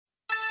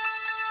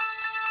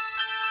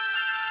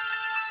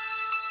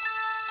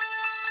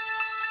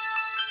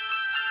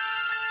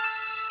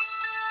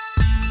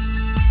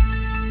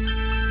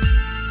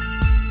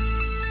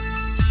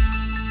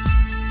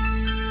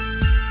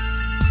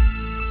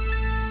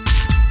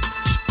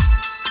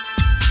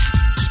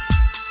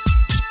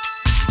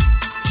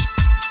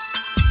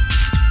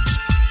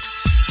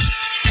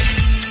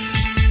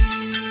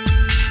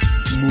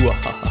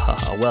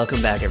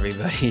Welcome back,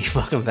 everybody.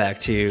 Welcome back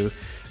to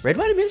Red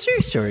Wine and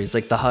Mystery Stories,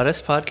 like the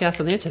hottest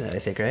podcast on the internet, I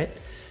think, right?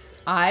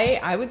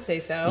 I would say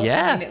so.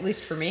 Yeah. I mean, at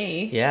least for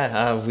me.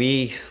 Yeah,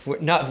 we're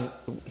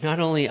not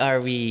only are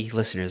we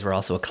listeners, we're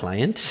also a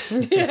client.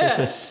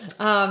 Yeah.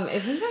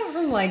 Isn't that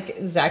from like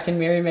Zach and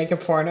Miri Make a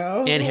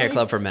Porno? And Hair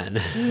Club for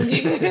Men.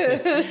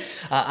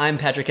 I'm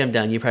Patrick M.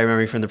 Dunn. You probably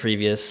remember me from the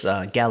previous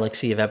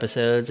galaxy of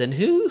episodes. And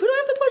who do I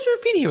have the pleasure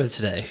of being here with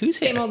today? Who's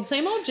here?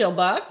 Same old Jill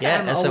Buck.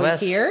 Yeah, I'm SOS.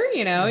 always here.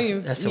 You know, you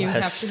have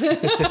SOS. to.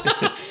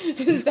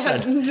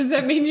 Does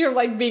that mean you're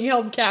like being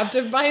held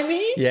captive by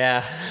me?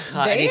 Yeah.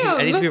 I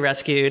need to be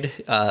rescued.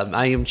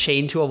 I am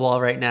chained to a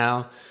wall right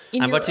now.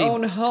 In your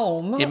own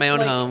home. In my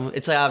own home.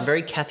 It's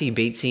very Kathy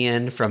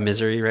Batesian from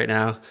Misery right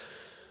now.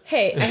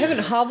 Hey, I haven't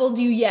hobbled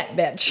you yet,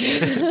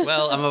 bitch.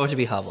 Well, I'm about to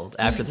be hobbled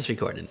after this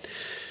recording.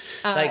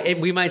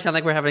 We might sound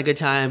like we're having a good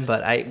time,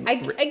 but I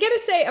gotta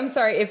say, I'm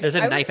sorry. There's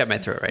a knife at my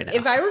throat right now.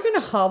 If I were going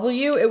to hobble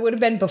you, it would have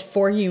been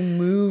before you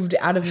moved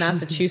out of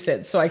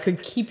Massachusetts, so I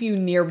could keep you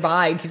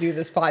nearby to do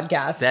this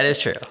podcast. That is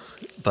true,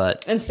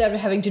 but instead of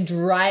having to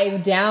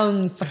drive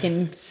down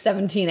fucking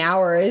 17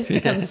 hours to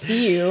come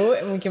see you,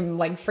 and we can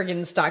like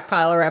friggin'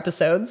 stockpile our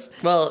episodes.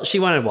 Well, she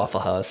wanted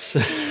Waffle House.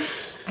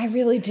 I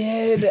really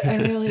did. I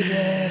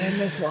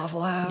miss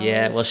Waffle House.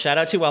 Yeah, well, shout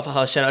out to Waffle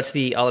House. Shout out to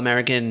the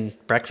All-American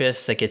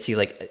breakfast that gets you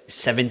like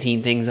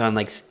 17 things on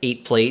like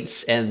 8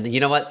 plates. And you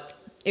know what?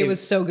 It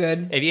was so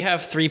good. If you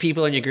have 3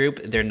 people in your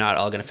group, they're not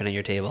all going to fit on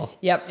your table.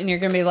 Yep, and you're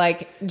going to be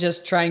like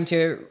just trying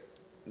to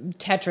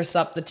Tetris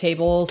up the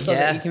table so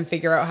that you can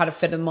figure out how to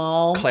fit them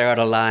all. Clear out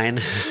a line.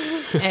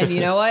 And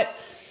you know what?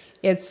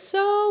 It's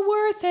so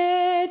worth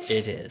it.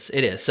 It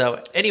is.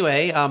 So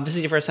anyway, this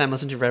is your first time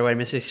listening to Red Wine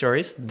Mystery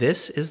Stories.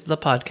 This is the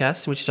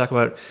podcast in which we talk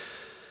about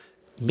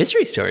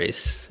mystery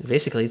stories.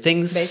 Basically,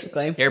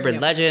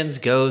 urban legends,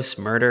 ghosts,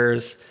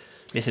 murders,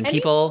 missing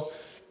people.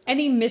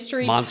 Any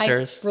mystery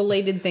monsters. type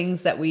related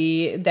things that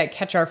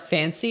catch our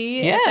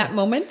fancy at that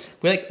moment.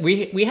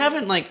 We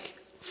haven't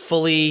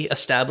fully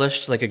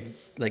established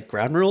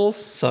ground rules,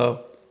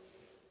 so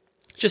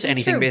just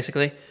anything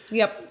basically.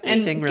 Yep.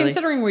 Anything, and really.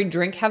 Considering we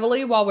drink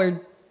heavily while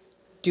we're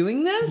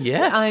doing this,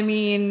 I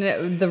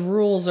mean, the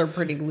rules are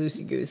pretty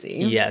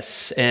loosey-goosey.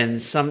 Yes,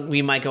 and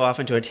we might go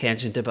off into a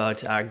tangent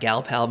about our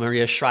gal pal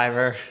Maria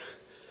Shriver.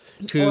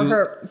 Or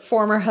her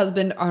former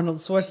husband, Arnold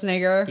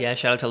Schwarzenegger. Yeah,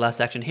 shout out to Last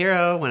Action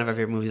Hero, one of our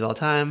favorite movies of all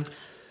time.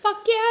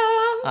 Fuck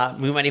yeah!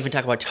 We might even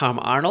talk about Tom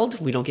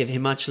Arnold. We don't give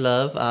him much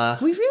love.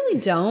 We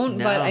really don't,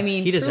 no, but I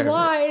mean, True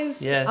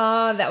Lies.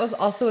 Yeah. That was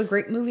also a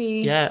great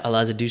movie. Yeah,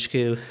 Eliza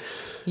Dushku.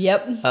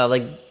 Yep.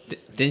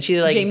 Didn't she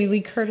Jamie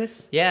Lee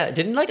Curtis? Yeah,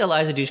 didn't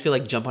Eliza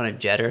Dushku jump on a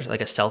jet or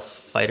a stealth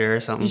fighter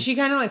or something? She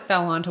kind of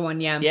fell onto one,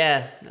 yeah.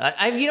 Yeah,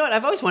 you know what?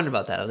 I've always wondered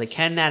about that. I was like,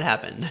 can that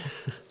happen?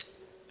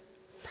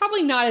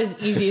 Probably not as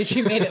easy as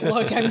she made it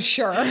look. I'm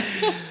sure. I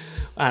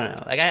don't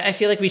know. I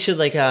feel like we should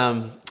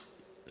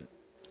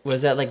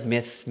was that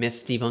myth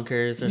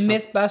debunkers or something?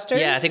 Mythbusters?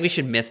 Yeah, I think we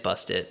should myth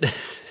bust it.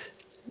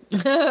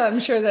 I'm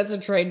sure that's a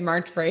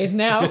trademarked phrase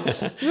now.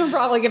 We're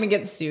probably going to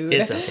get sued.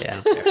 It's okay. I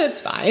don't care.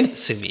 It's fine.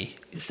 Sue me.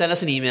 Send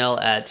us an email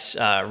at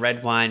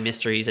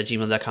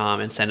redwinemysteries@gmail.com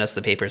and send us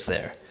the papers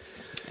there.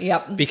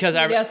 Yep. Because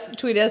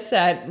tweet us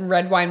at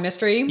Red Wine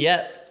Mystery.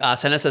 Yeah.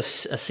 Send us a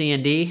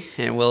C&D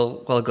and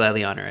we'll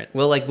gladly honor it.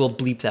 We'll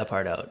bleep that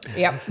part out.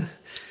 Yep.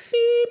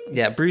 Beep.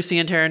 Yeah, Bruce the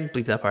intern,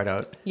 bleep that part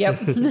out.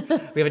 Yep.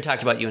 We haven't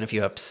talked about you in a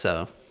few eps,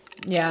 so...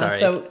 Yeah, sorry.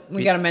 So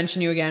we got to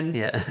mention you again.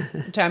 Yeah.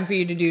 Time for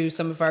you to do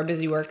some of our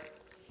busy work.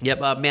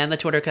 Yep, man the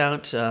Twitter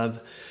account.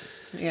 Yep.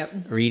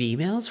 Read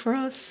emails for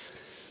us.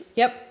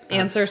 Yep.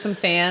 Answer some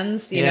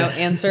fans,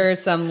 answer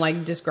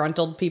some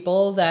disgruntled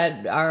people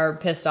that are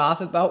pissed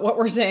off about what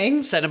we're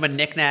saying. Send them a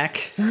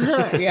knick-knack.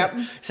 Yep.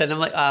 Send them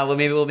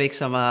maybe we'll make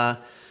some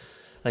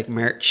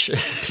merch.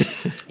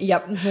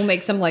 Yep. We'll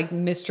make some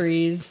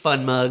mysteries.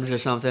 Fun mugs or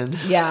something.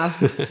 Yeah.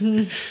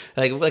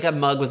 like a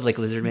mug with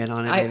Lizard Man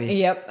on it, maybe.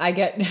 Yep. I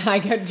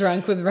get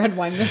drunk with Red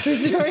Wine Mystery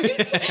Stories.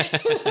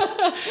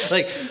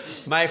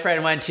 My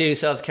friend went to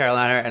South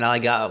Carolina and all I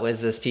got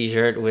was this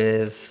t-shirt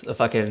with a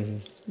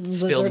fucking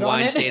spilled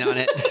wine stain on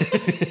it.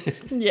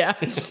 Yeah.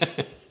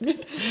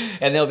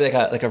 And there'll be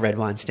like a red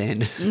wine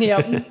stain.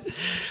 Yep.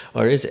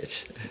 Or is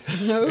it?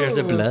 Ooh. There's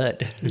the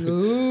blood.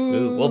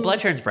 Ooh. Well, blood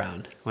turns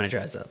brown when it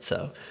dries up,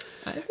 so.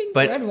 I think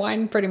red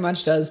wine pretty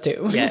much does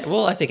too. Yeah,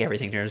 well, I think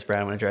everything turns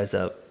brown when it dries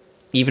up.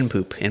 Even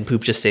poop. And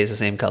poop just stays the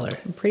same color.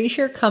 I'm pretty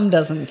sure cum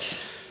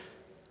doesn't.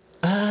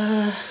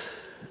 I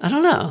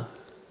don't know.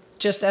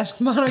 Just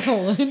ask Monica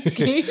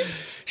Lewinsky.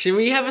 Should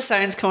we have a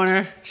science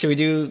corner? Should we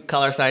do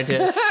color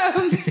scientists?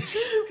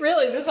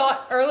 Really? This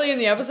early in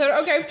the episode?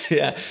 Okay.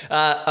 Yeah.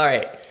 All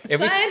right.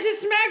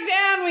 Scientist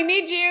Smackdown, we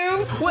need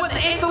you. When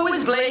the info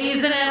is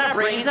blazing and our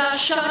brains are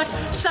shot,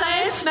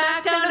 Science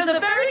Smackdown is a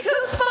very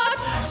cool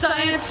spot.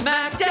 Science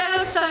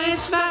Smackdown,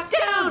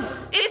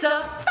 it's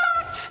a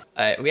fact.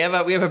 All right, we have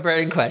a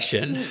burning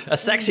question, a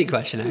sexy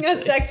question, actually.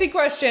 A sexy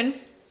question.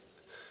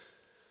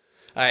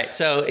 All right,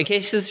 so in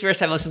case this is your first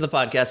time listening to the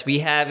podcast, we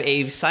have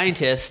a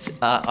scientist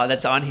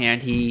that's on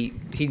hand. He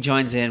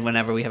joins in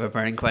whenever we have a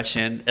burning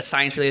question, a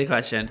science-related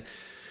question.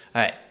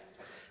 All right.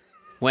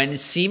 When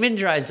semen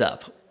dries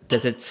up,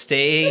 does it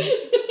stay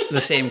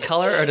the same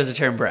color or does it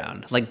turn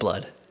brown, like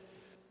blood?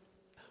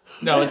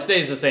 No, it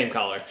stays the same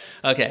color.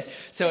 Okay,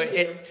 so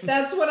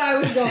That's what I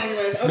was going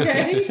with,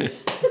 okay?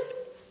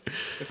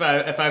 If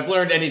I've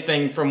learned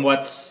anything from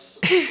what's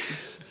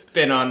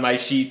been on my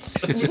sheets.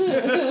 Okay.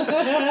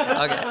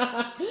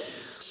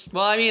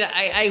 Well, I mean,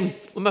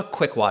 I'm a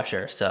quick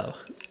washer, so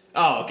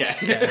Oh, okay.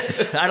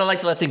 I don't like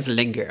to let things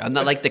linger. I'm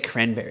not like the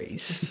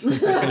cranberries.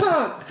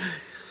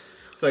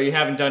 So you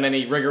haven't done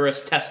any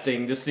rigorous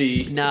testing to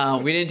see. No,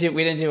 we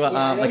didn't do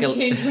I like a.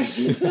 change my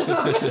sheets.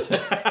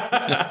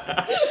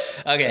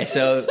 Okay,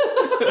 so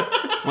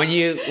when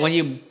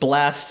you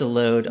blast a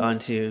load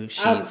onto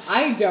sheets,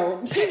 I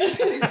don't. Thank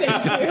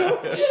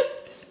you.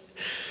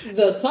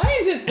 The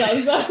scientist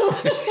does though.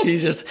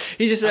 he's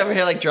just over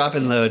here like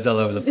dropping loads all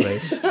over the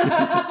place,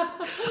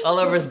 all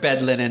over his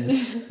bed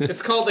linens.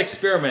 It's called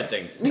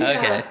experimenting.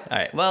 Okay, all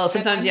right. Well,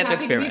 sometimes I'm you have to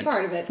happy to be experiment.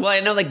 part of it. Well, I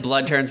know like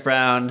blood turns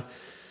brown.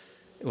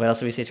 What else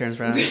do we say turns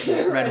brown?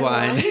 Red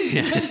wine.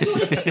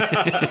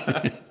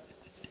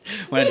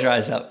 When it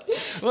dries up.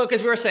 Well,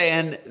 because we were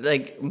saying,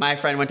 like, my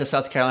friend went to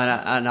South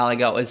Carolina and all I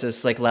got was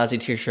this, like, lousy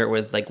t-shirt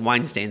with, like,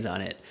 wine stains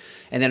on it.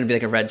 And then it'd be,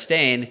 like, a red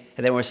stain,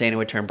 and then we were saying it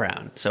would turn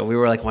brown. So we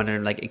were, like,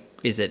 wondering, like,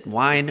 is it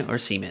wine or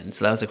semen?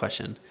 So that was the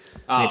question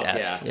we Oh, had to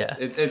ask. yeah.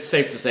 It's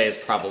safe to say it's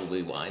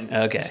probably wine.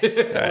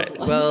 Okay. All right.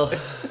 Well,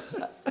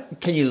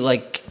 can you,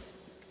 like...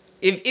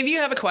 If you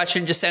have a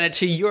question, just send it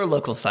to your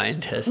local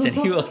scientist, and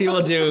he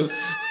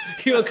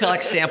will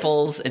collect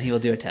samples and he will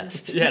do a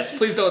test. Yes,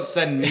 please don't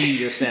send me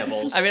your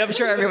samples. I mean, I'm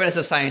sure everyone has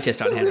a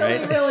scientist on hand,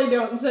 right? Really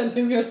don't send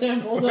him your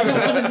samples. I don't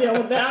want to deal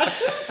with that.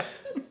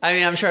 I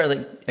mean, I'm sure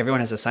like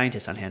everyone has a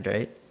scientist on hand,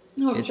 right?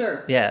 Oh,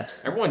 sure. Yeah,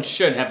 Everyone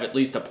should have at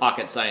least a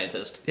pocket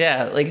scientist.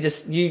 yeah. Like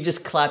you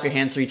just clap your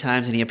hands 3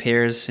 times and he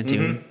appears into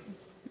the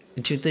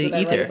That's what I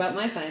like ether. about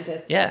my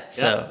scientist. Yeah.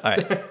 So all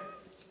right.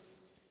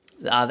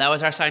 That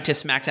was our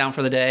scientist smackdown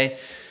for the day.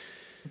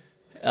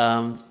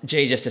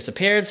 Jay just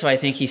disappeared, so I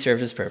think he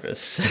served his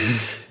purpose.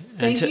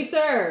 Thank you,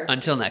 sir.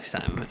 Until next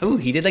time. Ooh,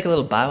 he did like a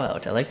little bow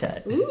out. I like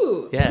that.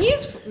 Ooh. Yeah.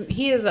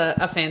 He is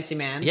a fancy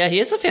man. Yeah,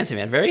 he is a fancy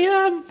man. Very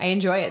I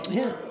enjoy it.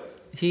 Yeah.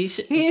 He's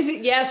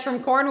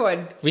from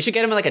Cornwood. We should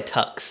get him like a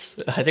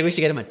tux. I think we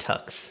should get him a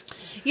tux.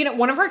 You know,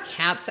 one of our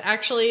cats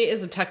actually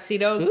is a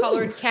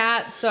tuxedo-colored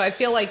cat, so I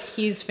feel like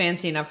he's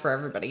fancy enough for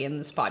everybody in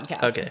this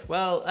podcast. Okay.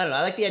 Well, I don't know.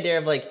 I like the idea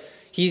of like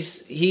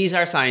he's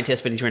our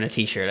scientist, but he's wearing a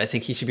t-shirt. I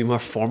think he should be more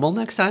formal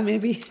next time,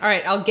 maybe. All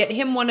right, I'll get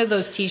him one of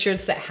those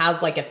t-shirts that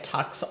has like a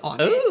tux on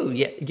it. Ooh,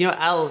 yeah. You know,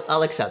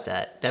 I'll accept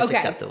that. That's Okay.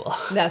 acceptable.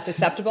 That's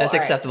acceptable. That's All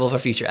right. acceptable for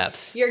future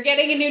apps. You're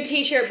getting a new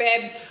t-shirt,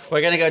 babe.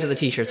 We're gonna go to the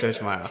t-shirt store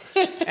tomorrow.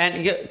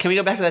 And can we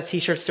go back to that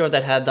t-shirt store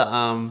that had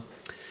the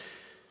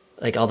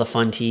like all the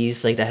fun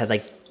tees, like that had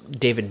like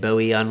David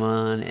Bowie on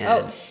one? And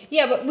Oh,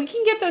 yeah, but we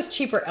can get those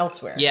cheaper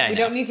elsewhere. Yeah, I we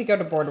know. don't need to go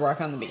to Boardwalk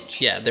on the beach.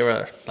 yeah, they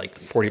were like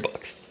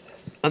 $40.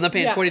 I'm not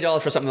paying Yeah.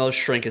 $40 for something that'll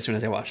shrink as soon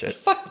as I wash it.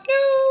 Fuck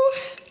no.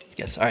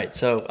 Yes. All right.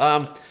 So,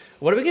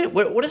 what are we gonna?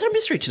 What is our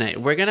mystery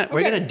tonight? We're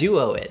gonna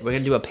duo it. We're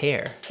gonna do a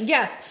pair.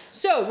 Yes.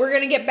 So we're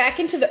gonna get back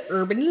into the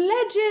urban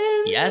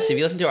legends. Yes. If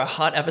you listened to our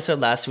hot episode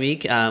last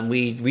week,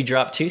 we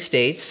dropped 2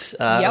 states.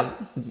 Yep.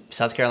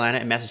 South Carolina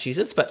and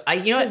Massachusetts. But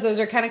you know Because what? those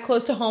are kind of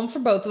close to home for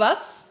both of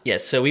us.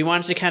 Yes. So we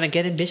wanted to kind of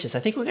get ambitious. I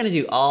think we're gonna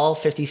do all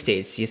 50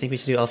 states. Do you think we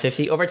should do all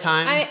 50 over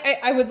time?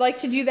 I would like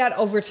to do that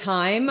over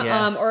time,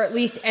 Yeah. or at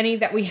least any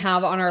that we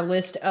have on our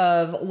list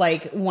of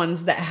like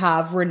ones that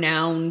have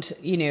renowned,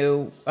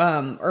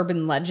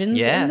 urban legends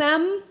Yeah. in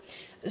them.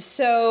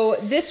 So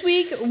this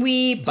week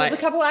we pulled a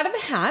couple out of the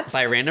hat.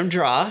 By random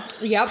draw.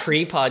 Yep.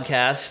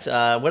 Pre-podcast.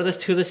 What are the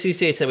 2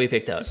 states that we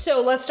picked up?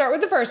 So let's start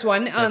with the first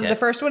one. Okay. The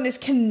first one is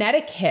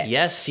Connecticut.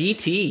 Yes.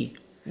 CT.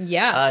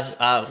 Yes.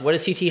 What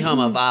is CT home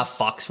of?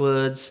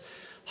 Foxwoods,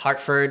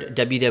 Hartford,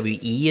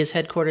 WWE is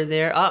headquartered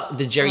there.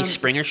 The Jerry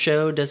Springer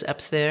show does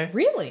EPs there.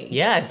 Really?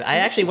 Yeah, I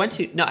actually went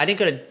to. No, I didn't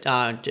go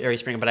to Jerry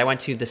Springer, but I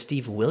went to the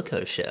Steve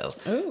Wilkos show.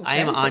 Oh, I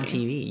am on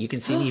fancy. TV. You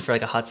can see me for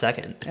like a hot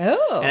second.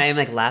 Oh. And I am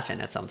like laughing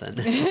at something.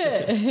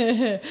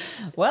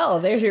 Well,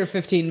 there's your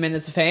 15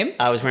 minutes of fame.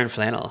 I was wearing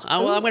flannel.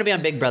 Oh, well, I'm going to be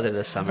on Big Brother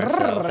this summer, so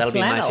that'll be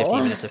my Flannel.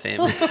 15 minutes of fame.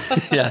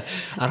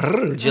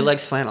 Yeah. Jill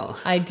likes flannel.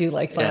 I do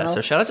like flannel. Yeah,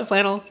 so shout out to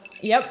flannel.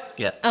 Yep.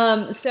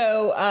 Yeah.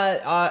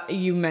 So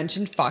you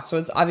mentioned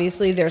Foxwoods.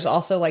 Obviously, there's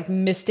also like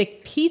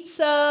Mystic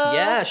Pizza.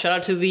 Yeah, shout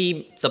out to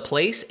the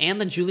place and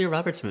the Julia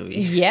Roberts movie.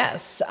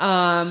 Yes.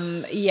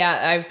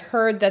 Yeah, I've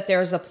heard that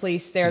there's a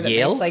place there that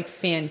Yale? makes like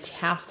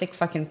fantastic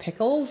fucking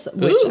pickles,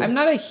 which Ooh. I'm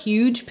not a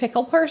huge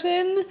pickle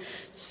person,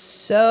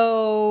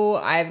 so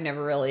I've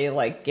never really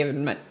like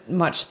given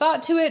much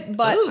thought to it,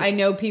 but Ooh. I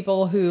know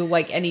people who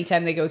like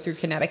anytime they go through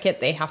Connecticut,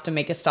 they have to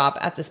make a stop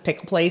at this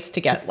pickle place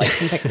to get like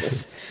some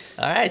pickles.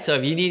 All right, so So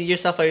if you need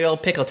yourself a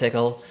old pickle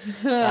tickle,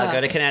 go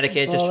to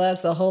Connecticut. Well,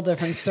 that's a whole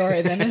different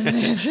story then, isn't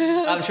it?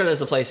 I'm sure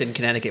there's a place in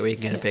Connecticut where you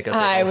can get a pickle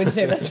tickle. I would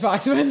say that's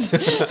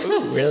Foxwoods.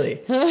 Ooh, really?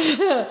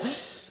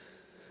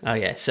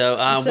 Okay, so,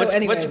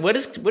 what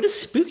is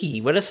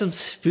spooky? What are some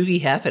spooky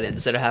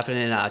happenings that are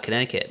happening in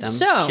Connecticut?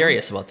 I'm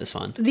curious about this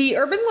one. The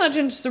urban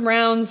legend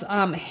surrounds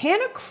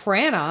Hannah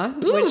Crana,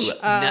 which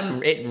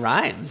it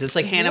rhymes. It's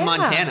like Hannah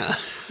Montana.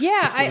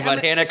 Yeah,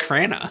 about Hannah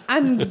Crana.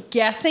 I'm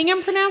guessing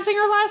I'm pronouncing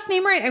her last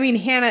name right. I mean,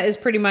 Hannah is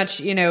pretty much,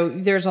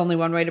 there's only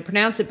one way to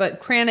pronounce it,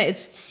 but Crana,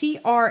 it's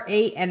Cranna.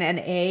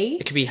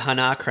 It could be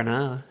Hannah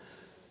Crana.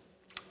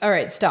 All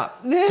right,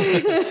 stop. All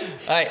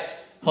right.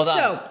 Hold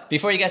on.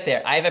 Before you get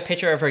there, I have a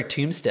picture of her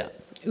tombstone.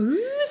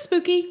 Ooh,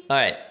 spooky. All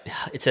right.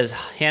 It says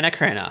Hannah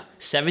Crana,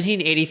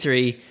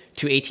 1783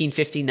 to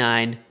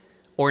 1859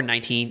 or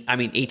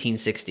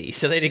 1860.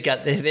 So they're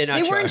not sure.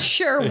 They weren't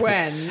sure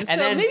when. So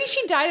then, maybe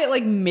she died at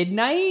like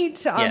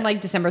midnight on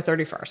like December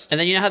 31st. And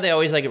then you know how they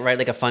always like write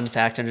like a fun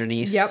fact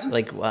underneath? Yep.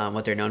 Like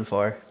what they're known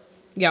for?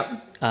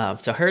 Yep.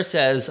 So hers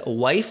says,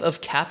 wife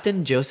of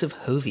Captain Joseph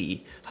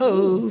Hovey.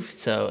 Hove.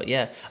 So,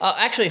 yeah.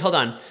 Actually, hold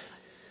on.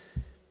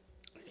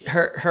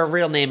 Her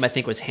real name, I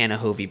think, was Hannah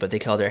Hovey, but they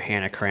called her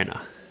Hannah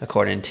Crana,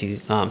 according to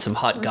some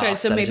hot goss. Okay,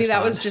 so maybe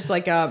that was just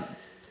like a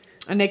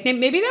nickname.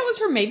 Maybe that was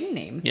her maiden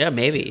name. Yeah,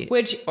 maybe.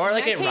 Or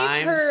like it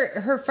rhymes.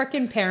 Her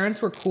fucking parents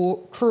were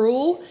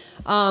cruel.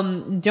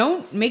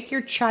 Don't make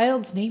your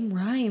child's name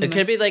rhyme. It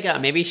could be like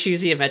maybe she's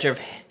the inventor of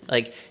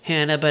like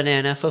Hannah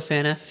Banana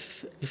Fofana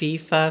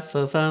Fifa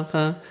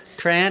Fofana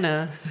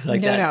Crana.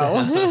 Like that.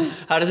 No.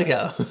 How does it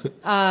go?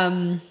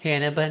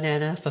 Hannah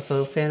Banana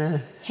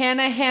Fofana.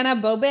 Hannah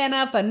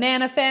Bobana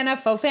Fanana Fana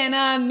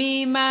Fofana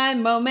Me My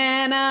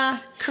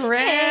Momana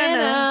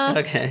Crana.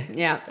 Okay.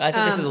 Yeah. I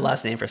think this is the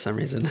last name for some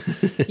reason.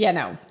 Yeah,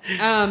 no.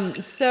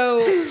 So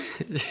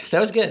that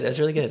was good. That was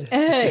really good.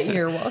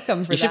 You're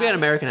welcome for that. You should be on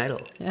American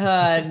Idol.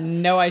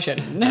 No, I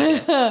shouldn't.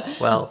 Okay.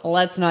 Well,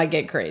 let's not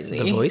get crazy.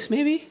 The Voice,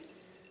 maybe?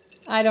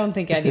 I don't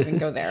think I'd even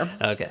go there.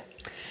 Okay.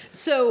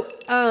 So,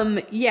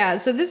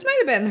 so this might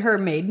have been her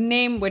maiden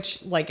name,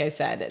 which, like I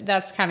said,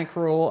 that's kind of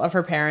cruel of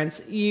her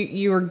parents.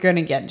 You were going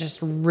to get just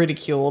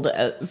ridiculed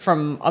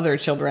from other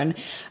children.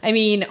 I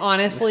mean,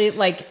 honestly,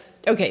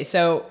 okay,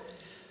 so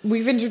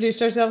we've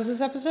introduced ourselves this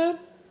episode?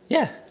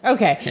 Yeah.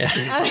 Okay. Yeah.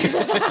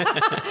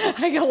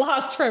 I got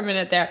lost for a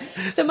minute there.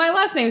 So my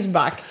last name's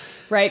Buck,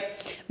 right?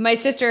 My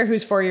sister,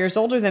 who's 4 years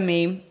older than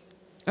me,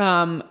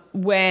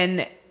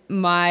 when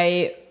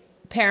my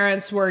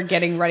parents were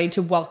getting ready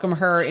to welcome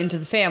her into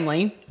the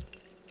family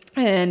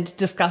and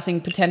discussing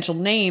potential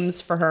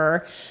names for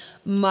her,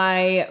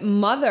 my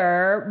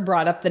mother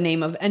brought up the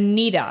name of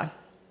Anita.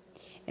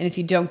 And if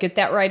you don't get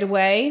that right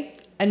away,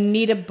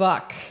 Anita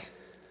Buck.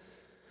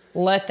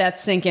 Let that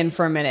sink in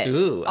for a minute.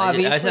 Ooh,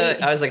 obviously,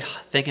 I was like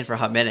thinking for a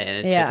hot minute,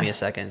 and it took me a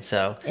second.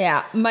 So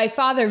yeah, my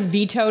father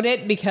vetoed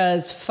it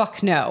because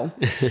fuck no.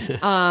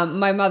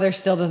 My mother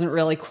still doesn't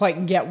really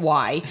quite get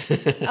why,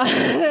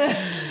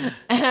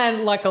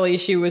 and luckily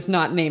she was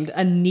not named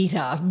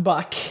Anita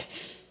Buck.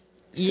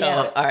 So,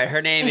 all right,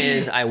 her name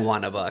is I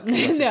Wanna Buck.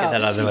 Let's get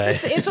that out of the way.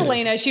 It's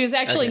Elena. She was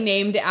actually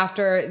named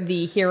after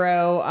the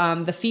hero,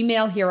 the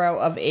female hero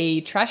of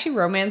a trashy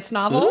romance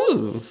novel.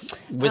 Ooh.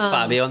 Was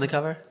Fabio on the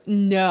cover?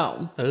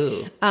 No.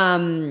 Ooh.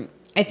 I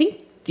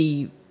think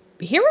the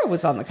hero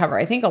was on the cover.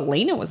 I think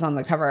Elena was on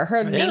the cover.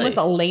 Her name was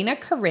Elena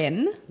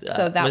Corinne.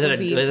 So that was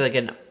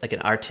it like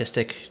an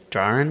artistic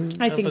drawing?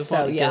 I think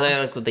so. Yeah,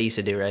 that's like what they used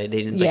to do, right?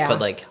 They didn't put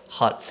like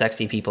hot,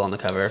 sexy people on the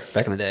cover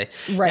back in the day.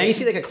 Right. Now you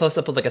see like a close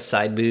up of like a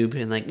side boob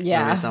in like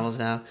romance novels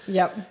now.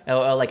 Yep.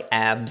 Or like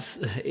abs.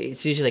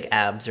 It's usually like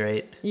abs,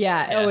 right?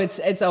 Yeah. Oh,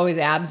 it's always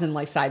abs and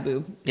like side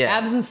boob. Yeah.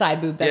 Abs and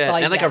side boob. That's all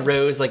you and like get. a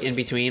rose like in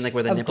between, like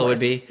where the nipple would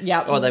be.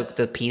 Yep. Or like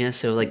the penis,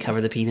 so like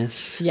cover the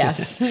penis.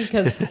 Yes,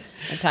 because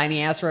a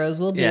tiny ass rose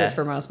will do it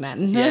for most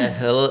men.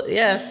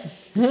 Yeah,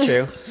 it's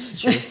true.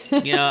 It's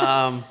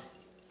true.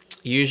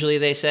 Usually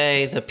they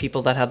say the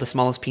people that have the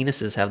smallest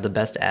penises have the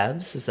best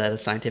abs. Is that a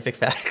scientific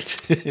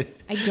fact?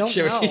 I don't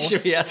know.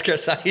 Should we ask our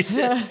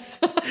scientists?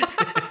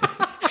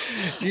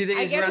 Do you think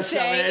it's worth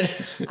something?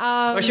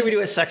 Or should we do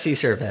a sexy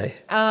survey?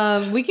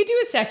 We could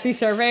do a sexy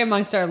survey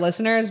amongst our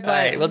listeners, but all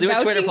right, we'll do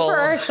a Twitter poll. For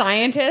our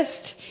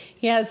scientist,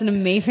 he has an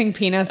amazing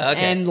penis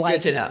and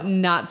like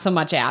not so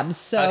much abs.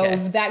 So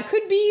that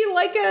could be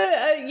like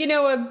a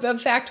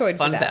factoid.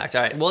 Fun fact.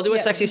 All right, we'll do a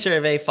sexy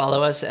survey.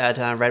 Follow us at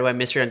Red White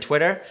Mystery on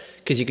Twitter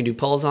because you can do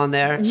polls on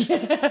there.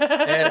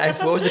 And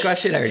what was the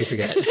question? I already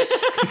forget.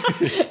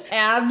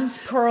 Abs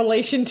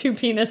correlation to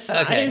penis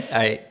size. Okay. All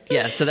right.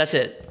 Yeah. So that's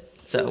it.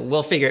 So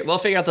we'll figure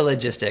out the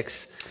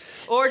logistics.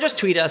 Or just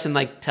tweet us and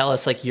like tell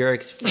us like your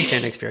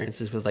firsthand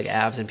experiences with like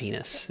abs and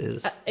penis.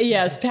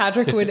 Yes,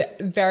 Patrick would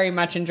very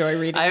much enjoy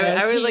reading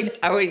this.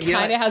 I would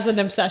kind of has an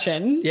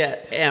obsession.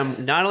 Yeah,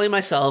 not only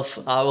myself,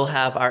 I will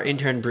have our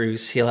intern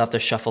Bruce. He'll have to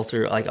shuffle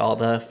through like all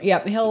the.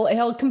 Yep,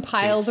 he'll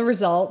compile the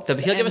results.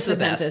 He'll give us the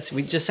best.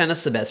 We just send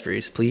us the best,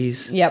 Bruce,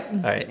 please. Yep. All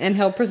right, and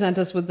he'll present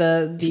us with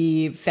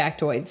the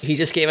factoids. He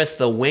just gave us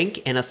the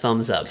wink and a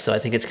thumbs up, so I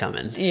think it's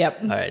coming. Yep.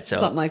 All right, so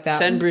something like that.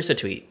 Send Bruce a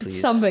tweet,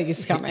 please.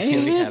 Somebody's coming.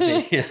 He'll be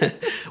happy.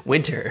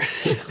 Winter.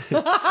 Is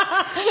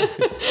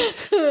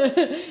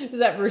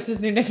that Bruce's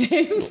new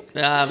nickname?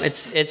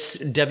 It's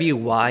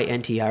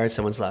WYNTR. It's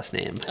someone's last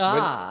name.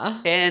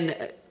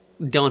 And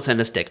don't send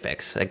us dick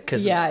pics.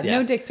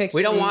 No dick pics.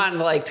 We don't want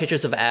like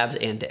pictures of abs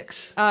and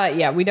dicks.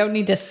 We don't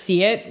need to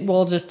see it.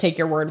 We'll just take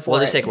your word for it.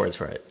 We'll just take words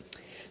for it.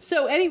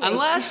 So anyway,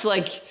 unless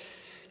like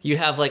you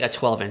have like a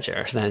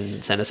 12-incher,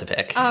 then send us a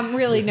pic.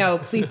 Really, no,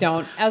 please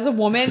don't. As a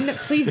woman,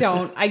 please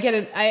don't. I get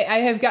it.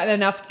 I have gotten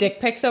enough dick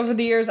pics over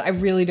the years. I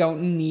really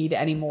don't need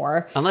any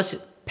more. Unless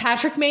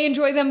Patrick may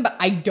enjoy them, but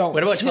I don't.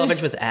 What about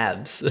 12-inch with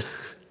abs?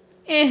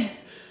 Okay.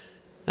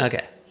 All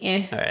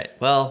right.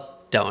 Well,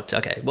 don't.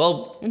 Okay.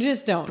 Well,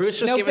 just don't. Bruce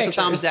just gave us a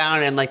thumbs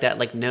down and like that,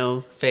 like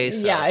no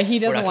face. Yeah, he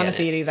doesn't want to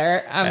see it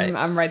either.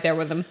 I'm right there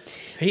with him.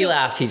 He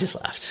laughed. He just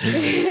laughed.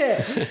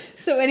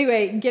 So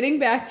anyway, getting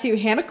back to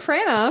Hannah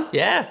Cranna.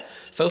 Yeah.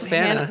 Faux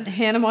Fana.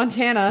 Hannah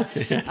Montana.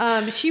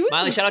 She was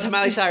Miley. Shout out to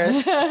Miley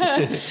Cyrus.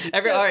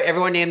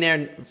 Everyone named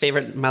their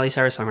favorite Miley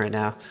Cyrus song right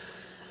now.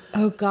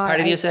 Oh God!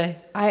 Party USA.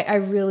 I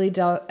really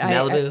don't.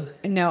 Malibu.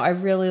 No, I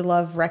really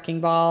love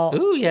Wrecking Ball.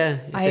 Ooh yeah,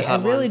 I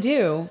really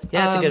do.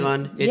 Yeah, it's a good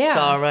one. It's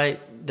all right.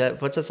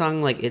 What's that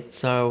song? Like,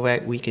 it's all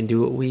right. We can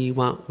do what we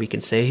want. We can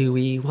say who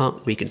we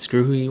want. We can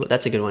screw who we want.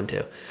 That's a good one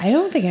too. I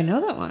don't think I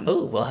know that one.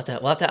 Oh, we'll have to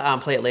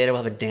play it later.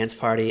 We'll have a dance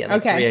party at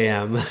like 3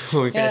 a.m.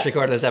 when we finish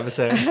recording this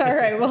episode. All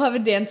right, we'll have a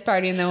dance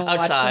party and then we'll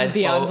watch some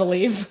Beyond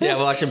Belief. Yeah,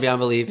 we'll watch some Beyond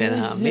Belief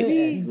and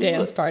maybe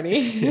dance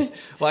party.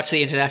 Watch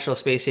the International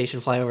Space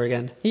Station fly over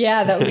again.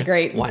 Yeah, that would be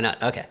great. Why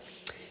not? Okay.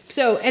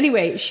 So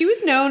anyway, she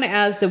was known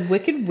as the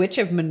Wicked Witch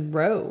of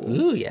Monroe.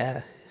 Ooh,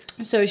 yeah.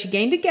 So she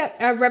gained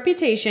a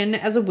reputation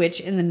as a witch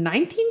in the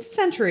 19th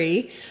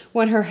century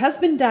when her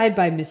husband died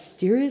by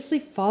mysteriously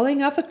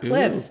falling off a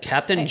cliff. Ooh,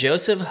 Captain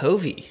Joseph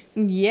Hovey.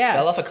 Yes.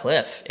 Fell off a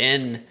cliff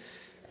in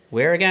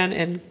where again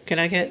in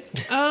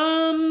Connecticut?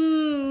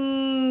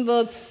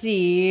 Let's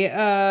see.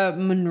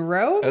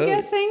 Monroe, I'm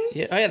guessing.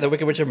 Yeah. Oh yeah, the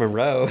Wicked Witch of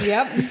Monroe.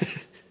 Yep.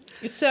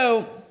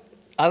 So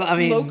I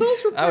mean, locals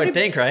were I would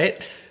think,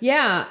 right?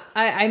 Yeah,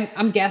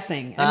 I'm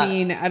guessing. I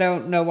mean, I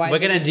don't know why. We're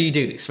gonna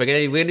deduce. We're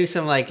gonna do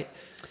some like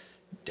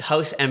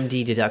House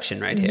MD deduction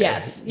right here.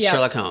 Yes. Yep.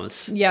 Sherlock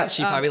Holmes. Yeah.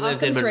 She probably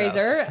lived in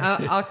Monroe.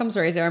 Occam's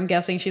Razor. I'm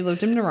guessing she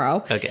lived in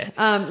Monroe. Okay.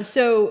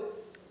 So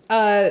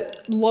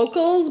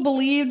locals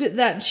believed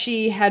that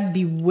she had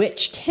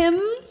bewitched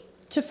him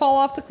to fall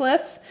off the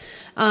cliff.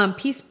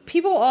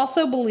 People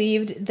also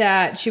believed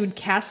that she would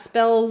cast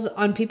spells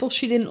on people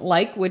she didn't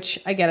like, which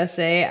I gotta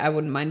say, I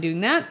wouldn't mind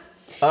doing that.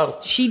 Oh.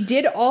 She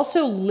did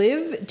also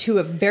live to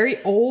a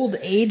very old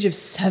age of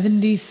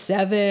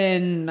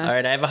 77. All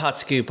right, I have a hot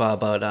scoop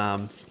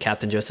about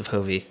Captain Joseph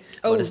Hovey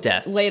about his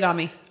death. Lay it on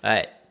me. All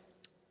right.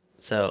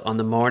 So on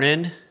the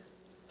morning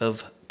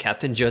of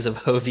Captain Joseph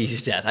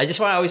Hovey's death, I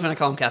always want to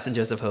call him Captain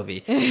Joseph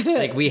Hovey.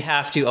 Like, we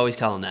have to always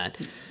call him that.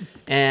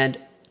 And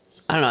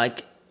I don't know,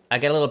 I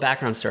got a little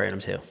background story on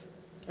him too.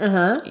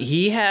 Uh-huh.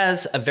 He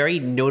has a very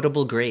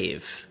notable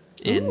grave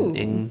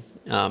in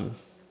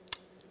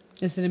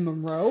Is it in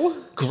Monroe?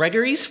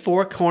 Gregory's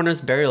Four Corners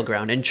Burial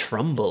Ground in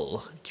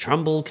Trumbull,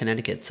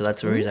 Connecticut. So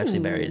that's where he's actually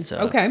buried. So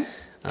okay.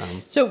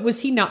 So was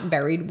he not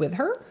buried with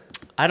her?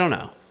 I don't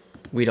know.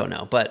 We don't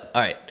know. But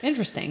all right.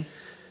 Interesting.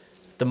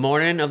 The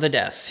morning of the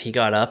death, he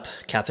got up.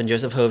 Captain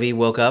Joseph Hovey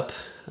woke up.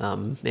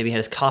 Maybe had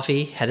his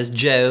coffee, had his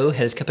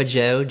cup of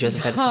Joe.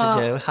 Joseph had his cup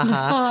of Joe. Ha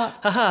ha.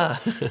 Ha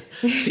ha.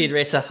 Speed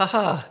racer. Ha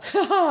ha.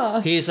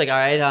 He's like, all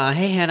right,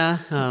 hey,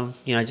 Hannah.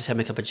 I just had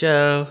my cup of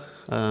Joe.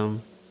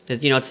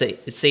 It's the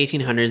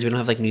 1800s. We don't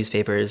have like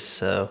newspapers,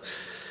 so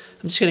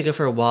I'm just gonna go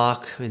for a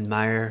walk,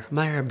 admire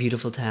our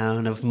beautiful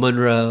town of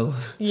Monroe.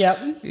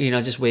 Yep.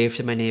 Just wave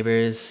to my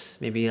neighbors.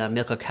 Maybe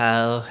milk a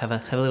cow. Have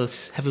a little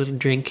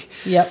drink.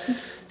 Yep.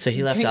 So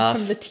he left Drink off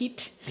from the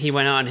teat. He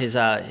went on his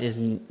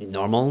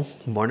normal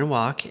morning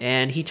walk,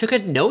 and he took a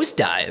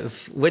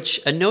nosedive. Which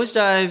a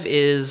nosedive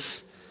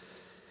is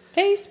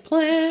face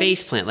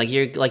plant.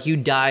 Like you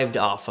dived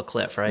off a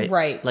cliff, right?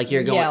 Right. Like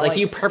you're going, like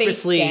you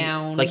purposely, face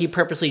down. like you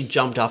purposely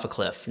jumped off a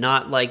cliff,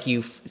 not like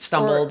you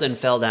stumbled and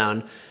fell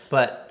down,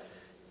 but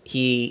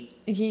I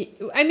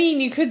mean,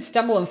 you could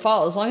stumble and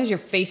fall as long as your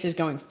face is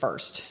going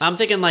first. I'm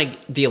thinking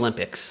like the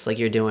Olympics, like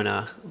you're doing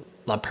a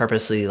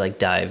purposely like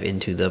dive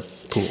into the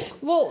pool.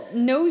 Well,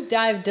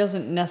 nosedive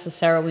doesn't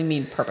necessarily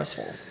mean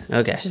purposeful.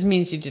 Okay. It just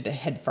means you did it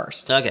head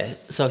first. Okay.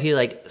 So he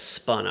like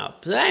spun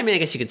up. I mean, I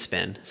guess you could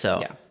spin.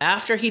 So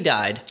after he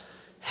died,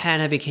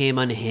 Hannah became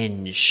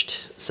unhinged.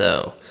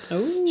 So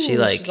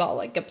she's all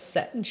like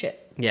upset and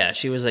shit. Yeah,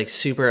 she was like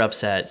super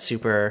upset,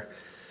 super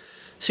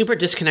super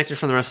disconnected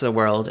from the rest of the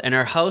world, and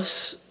her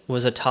house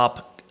was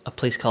atop a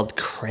place called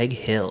Craig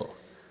Hill,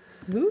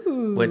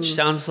 which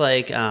sounds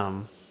like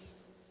a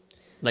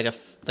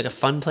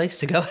fun place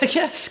to go, I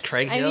guess.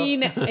 Craig Hill. I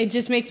mean, it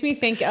just makes me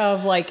think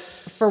of, like,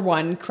 for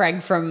one,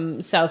 Craig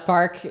from South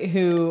Park,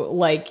 who,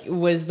 like,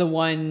 was the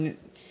one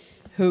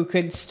who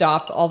could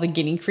stop all the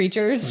guinea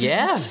creatures.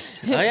 Yeah.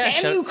 Oh, yeah.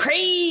 Damn you,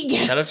 Craig!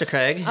 Shout out to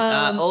Craig.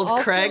 Old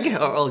also- Craig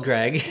or Old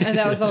Greg? And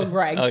that was old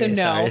Greg, so Okay, no.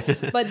 sorry.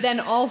 But then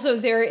also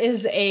there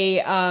is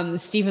a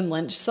Stephen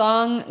Lynch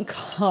song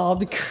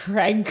called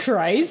Craig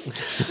Christ,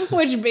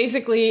 which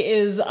basically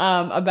is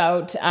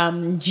about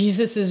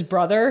Jesus's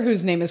brother,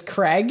 whose name is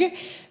Craig,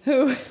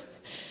 who...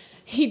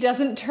 He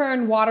doesn't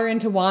turn water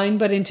into wine,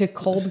 but into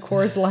cold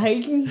Coors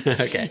Light.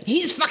 Okay.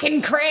 He's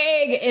fucking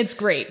Craig. It's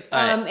great.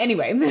 All right.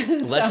 Anyway.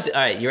 All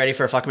right, you ready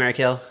for a fuck, marry,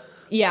 kill?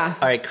 Yeah.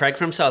 All right, Craig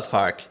from South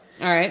Park.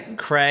 All right.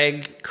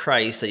 Craig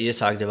Christ that you just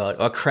talked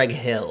about, or Craig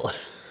Hill,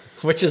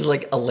 which is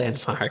like a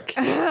landmark.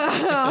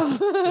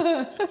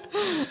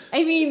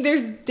 I mean,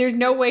 there's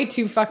no way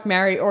to fuck,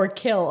 marry, or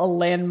kill a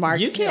landmark.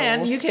 You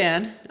can. You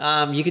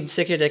can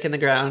stick your dick in the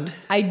ground.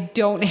 I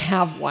don't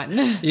have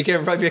one. You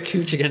can rub your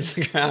cooch against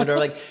the ground, or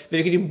like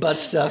maybe you can do butt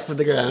stuff with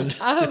the ground.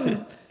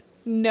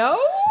 No.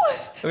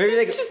 Or maybe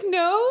like It's just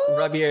no.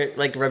 rub your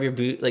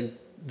boot, like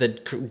the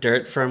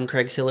dirt from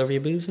Craig's Hill over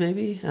your boobs.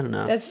 Maybe I don't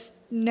know. That's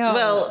no.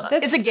 Well,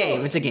 That's it's a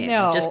game. It's a game.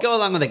 No. Just go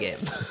along with the game.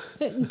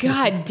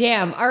 God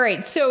damn. All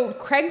right. So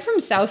Craig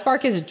from South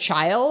Park is a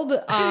child.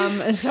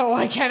 So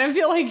I kind of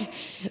feel like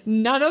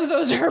none of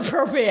those are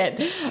appropriate.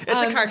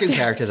 It's a cartoon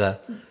character, though.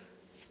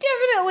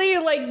 Definitely,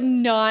 like,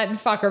 not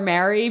fuck or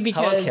marry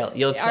because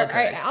You'll kill all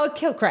Craig. right, I'll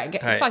kill Craig.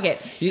 All right. Fuck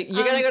it.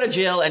 You're gonna go to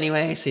jail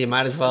anyway, so you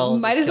might as well.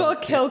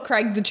 Kill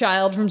Craig the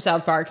child from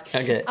South Park.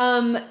 Okay.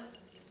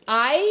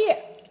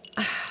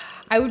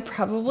 I would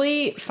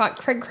probably fuck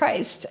Craig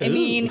Christ. I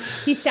mean,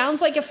 he sounds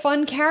like a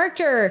fun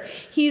character.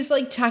 He's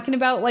like talking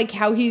about like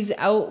how he's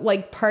out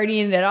like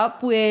partying it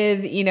up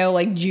with,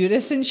 like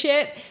Judas and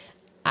shit.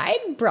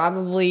 I'd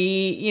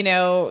probably,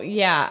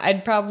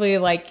 I'd probably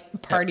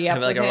like party up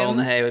Have like with a roll in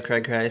the him. hay with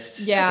Craig Christ.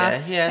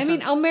 Yeah. Okay. Yeah. I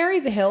mean, I'll marry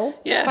the hill.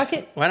 yeah. Fuck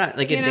it. Why not?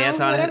 Like a You know, dance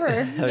on whatever.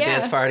 it. Have a Yeah.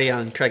 dance party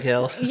on Craig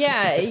Hill.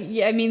 Yeah,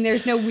 I mean,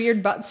 there's no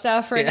weird butt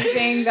stuff or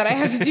anything that I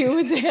have to do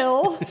with the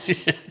hill.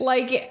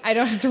 Like, I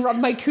don't have to rub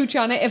my cooch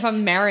on it if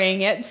I'm marrying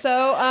it. So,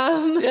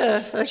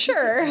 Yeah.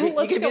 sure. You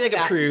Let's could go be like with a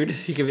that. prude.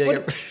 You could be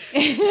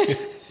like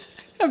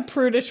A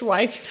prudish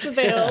wife to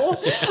the hill.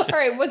 All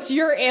right, what's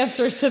your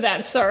answers to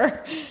that,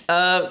 sir?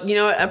 you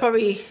know what?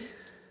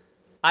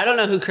 I don't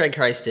know who Craig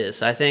Christ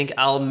is. I think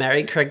I'll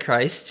marry Craig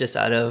Christ just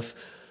out of.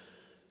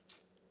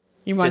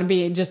 You want to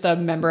be just a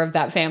member of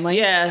that family?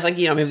 Yeah, like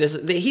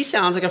maybe he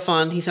sounds like a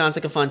fun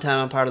time.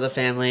 I'm part of the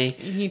family.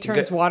 He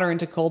turns water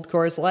into cold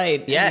Coors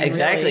Light. Yeah, I mean,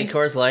 exactly. really.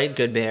 Coors Light,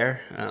 good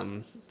bear.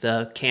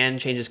 The can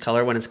changes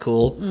color when it's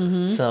cool.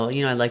 Mm-hmm. So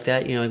I like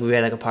that. Like we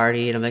had like a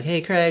party, and I'm like,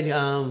 hey Craig,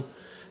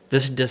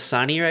 this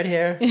Dasani right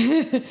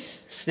here,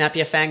 snap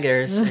your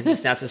fingers, and he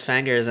snaps his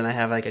fingers, and I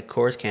have like a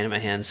Coors can in my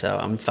hand, so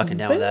I'm fucking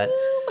down with that.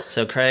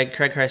 So Craig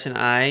Christ and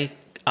I,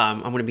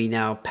 I'm gonna be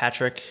now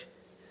Patrick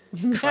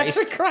Christ.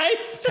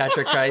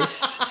 Patrick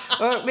Christ.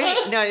 Or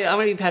maybe no, I'm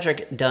gonna be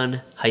Patrick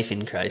Dunn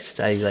 - Christ.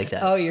 I like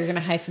that. Oh, you're gonna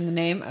hyphen the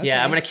name? Okay.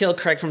 Yeah, I'm gonna kill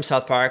Craig from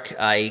South Park.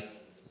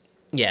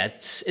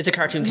 It's a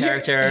cartoon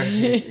character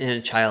and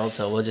a child,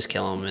 so we'll just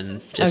kill him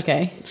and just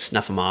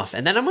snuff him off,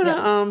 and then I'm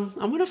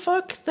gonna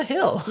fuck the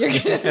hill. You're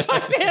gonna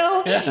fuck the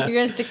hill. Yeah.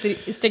 You're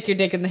gonna stick your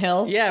dick in the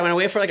hill. Yeah, I'm gonna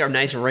wait for like a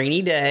nice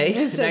rainy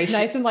day. So it's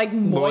nice and like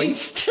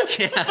moist.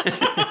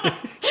 Yeah.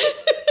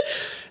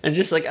 And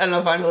just like I don't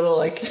know, find a little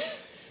like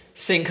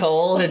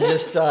sinkhole and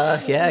just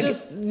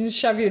just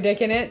shove your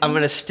dick in it. I'm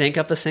gonna stink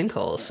up the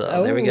sinkhole.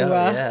 So there we go.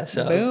 Yeah.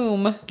 So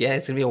boom. Yeah,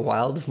 it's gonna be a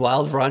wild,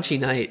 raunchy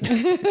night.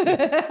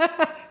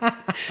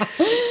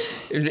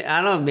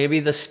 I don't know. Maybe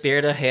the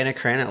spirit of Hannah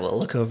Cranett will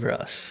look over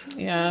us.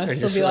 Yeah, Or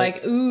she'll just be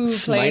like, "Ooh,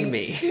 smite playing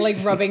me." like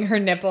rubbing her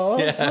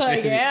nipples." Yeah.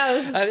 Like,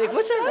 yeah, I'm like,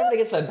 what's that rubbing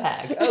against my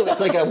back? Oh,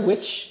 it's like a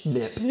witch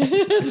nip.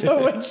 it's a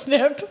witch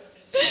nip.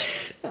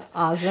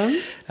 Awesome.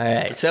 All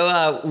right.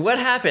 So what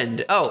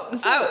happened?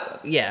 Oh,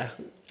 yeah.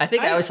 I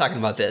think I was talking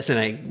about this, and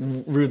I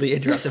rudely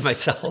interrupted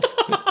myself.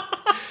 All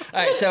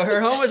right. So her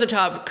home was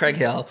atop Craig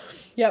Hill.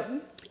 Yep.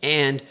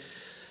 And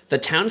the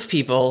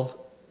townspeople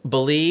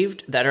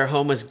believed that her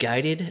home was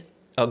guarded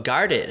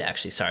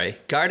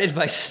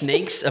by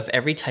snakes of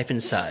every type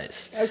and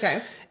size.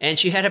 Okay. And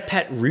she had a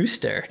pet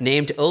rooster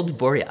named Old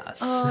Boreas.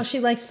 Oh, she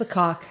likes the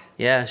cock.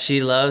 Yeah,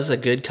 she loves a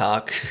good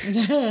cock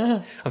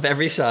of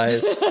every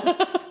size.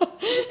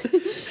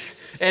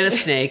 And a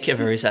snake of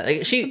every size.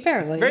 Like, she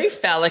Apparently. very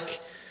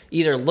phallic,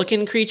 either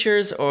looking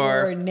creatures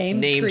or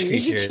named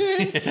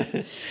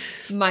creatures.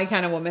 My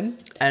kind of woman.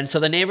 And so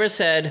the neighbors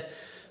said,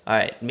 all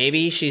right,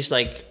 maybe she's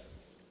like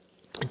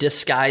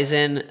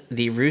disguising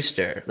the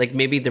rooster. Like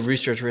maybe the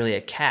rooster is really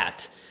a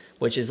cat,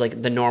 which is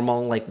like the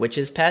normal like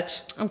witch's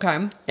pet.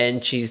 Okay.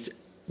 And she's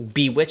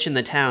bewitching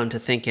the town to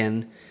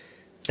thinking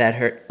that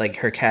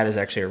her cat is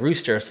actually a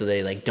rooster, so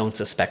they like don't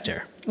suspect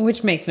her.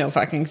 Which makes no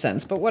fucking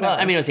sense, but whatever.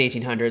 Well, I mean, it was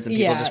 1800s, and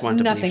people just wanted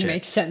to believe nothing shit.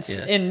 makes sense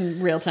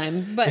in real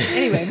time. But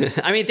anyway.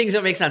 I mean, things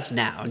don't make sense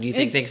now. Do you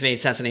think things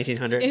made sense in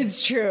 1800?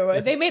 It's true.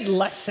 They made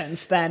less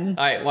sense then.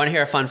 All right, want to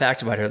hear a fun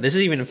fact about her? This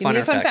is even a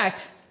funner fun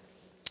fact.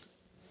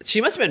 She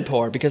must have been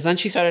poor because then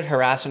she started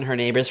harassing her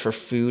neighbors for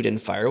food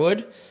and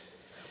firewood.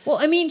 Well,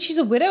 I mean, she's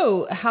a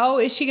widow. How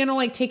is she going to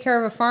like take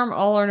care of a farm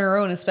all on her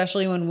own,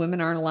 especially when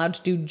women aren't allowed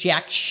to do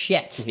jack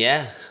shit?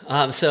 Yeah.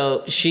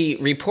 So she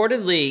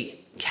reportedly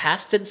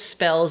casted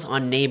spells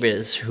on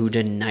neighbors who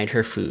denied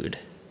her food.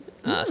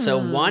 So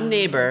one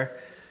neighbor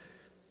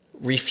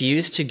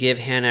refused to give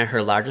Hannah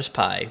her largest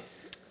pie.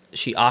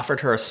 She offered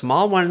her a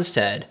small one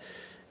instead.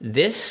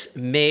 This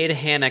made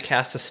Hannah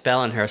cast a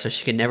spell on her so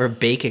she could never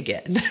bake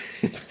again.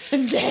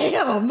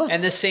 Damn.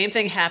 And the same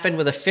thing happened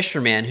with a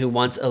fisherman who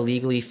once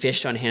illegally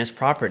fished on Hannah's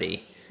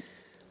property.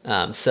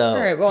 All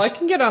right, well, I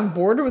can get on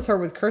board with her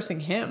with cursing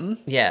him.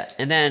 Yeah,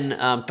 and then,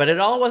 but it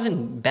all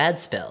wasn't bad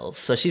spells.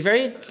 So she's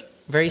very,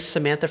 very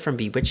Samantha from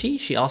Bewitchy.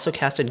 She also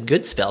casted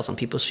good spells on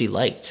people she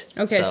liked.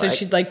 Okay, so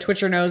she'd like twitch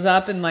her nose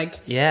up and like,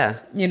 yeah,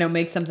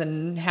 make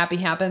something happy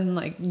happen.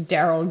 Like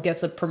Daryl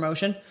gets a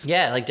promotion.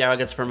 Yeah, like Daryl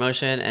gets a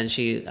promotion, and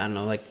she, I don't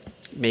know, like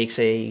makes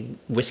a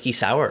whiskey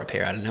sour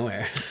appear out of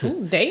nowhere.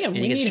 Ooh, damn,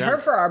 we need her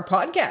for our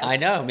podcast. I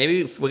know.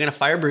 Maybe we're gonna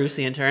fire Bruce,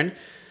 the intern.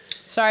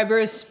 Sorry,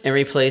 Bruce. And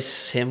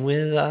replace him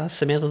with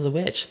Samantha the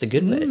Witch, the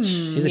good witch.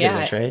 She's a good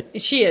witch,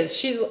 right? She is.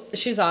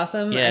 She's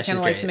awesome. Yeah, I kind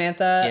of like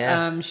Samantha.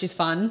 Yeah. She's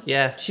fun.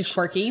 Yeah. She's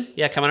quirky.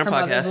 Yeah, come on our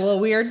podcast. Mother's a little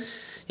weird.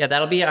 Yeah,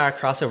 that'll be our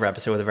crossover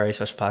episode with a very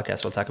special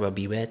podcast. We'll talk about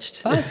Bewitched.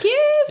 Fuck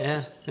yes.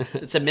 Yeah.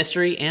 It's a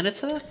mystery and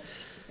it's a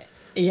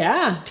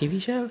TV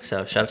show.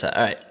 So shout out to that.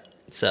 All right.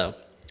 So,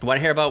 want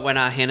to hear about when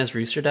Hannah's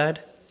rooster died?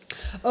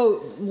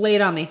 Oh, lay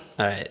it on me.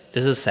 All right.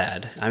 This is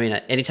sad. I mean,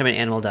 anytime an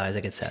animal dies,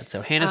 I get sad.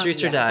 So Hannah's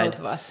rooster died. Both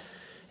of us.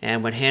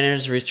 And when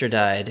Hannah's rooster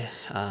died,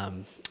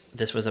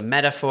 this was a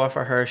metaphor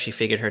for her. She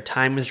figured her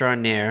time was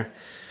drawing near.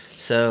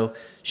 So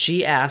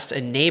she asked a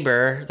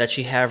neighbor that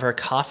she have her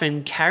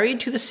coffin carried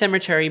to the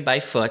cemetery by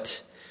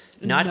foot,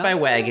 not by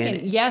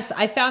wagon. Yes,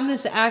 I found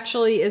this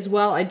actually as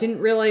well. I didn't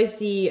realize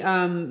the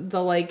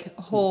like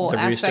whole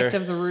aspect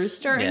of the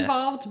rooster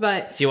involved,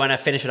 but do you want to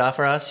finish it off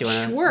for us? Do you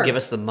want to give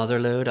us the mother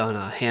load on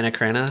Hannah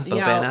Crana?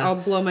 Yeah, I'll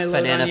blow my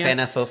load on you.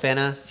 Fana,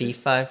 Fofana, Fee,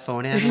 Fi,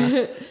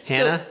 Fonana,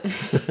 Hannah?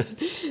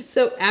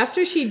 So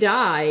after she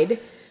died,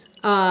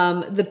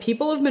 the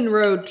people of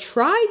Monroe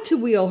tried to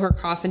wheel her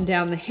coffin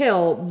down the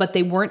hill, but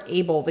they weren't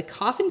able. The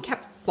coffin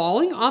kept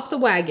falling off the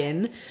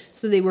wagon,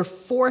 so they were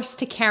forced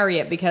to carry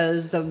it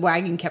because the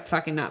wagon kept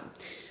fucking up.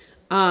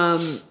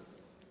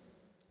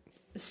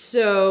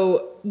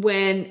 So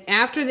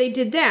after they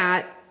did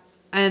that,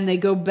 and they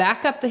go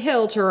back up the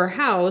hill to her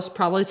house,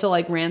 probably to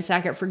like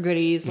ransack it for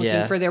goodies,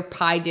 looking for their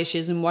pie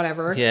dishes and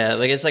whatever. Yeah,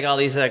 like it's like all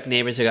these like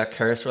neighbors who got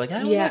cursed. We're like,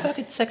 I want my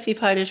fucking sexy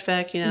pie dish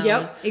back, you know?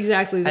 Yep,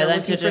 exactly. They're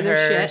looking for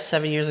their shit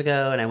 7 years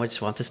ago, and I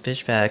just want this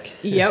bitch back.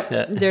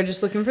 Yep, they're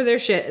just looking for their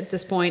shit at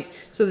this point.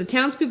 So the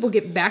townspeople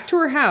get back to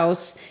her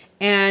house,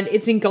 and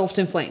it's engulfed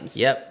in flames.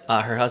 Yep,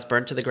 her house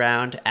burnt to the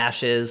ground,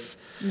 ashes.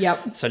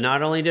 Yep. So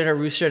not only did her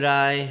rooster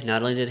die,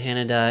 not only did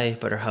Hannah die,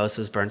 but her house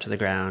was burnt to the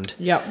ground.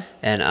 Yep.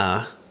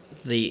 And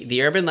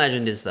the urban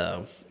legend is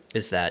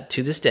that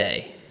to this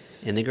day,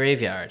 in the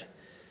graveyard,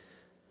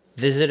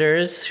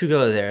 visitors who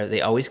go there,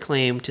 they always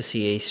claim to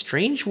see a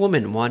strange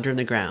woman wander in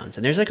the grounds.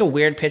 And there's like a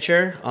weird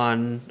picture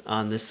on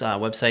this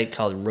website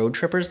called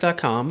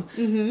roadtrippers.com.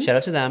 Mm-hmm. Shout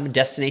out to them.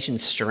 Destination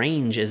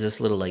Strange is this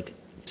little like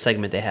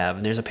segment they have,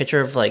 and there's a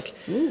picture of like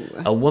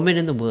a woman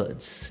in the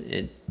woods.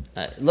 It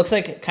looks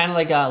like kind of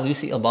like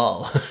Lucille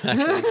Ball.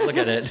 Actually, look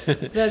at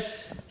it.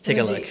 Take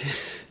a look.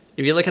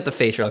 If you look at the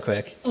face real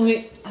quick,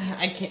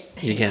 I can't.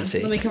 You can't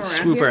see. Let me come around.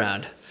 Swoop here.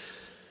 around.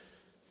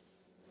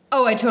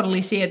 Oh, I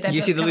totally see it.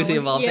 You see the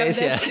Lucille Ball face,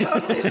 that's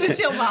totally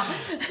Lucille Ball.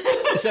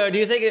 So, do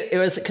you think it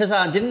was because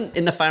didn't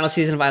in the final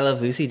season of I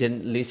Love Lucy,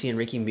 didn't Lucy and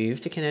Ricky move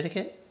to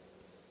Connecticut?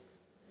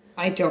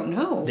 I don't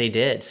know. They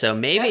did. So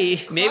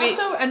maybe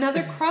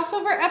another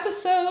crossover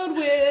episode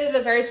with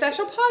a very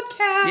special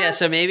podcast. Yeah.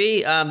 So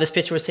maybe this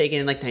picture was taken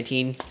in like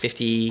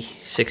 1950,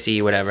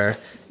 60, whatever.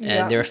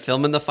 And they were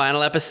filming the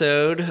final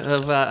episode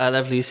of I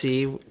Love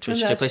Lucy, which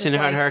took place in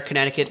her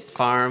Connecticut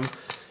farm.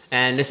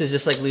 And this is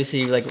just like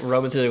Lucy, like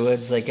roaming through the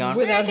woods, like going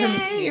without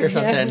her or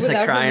something, without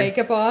like crying. her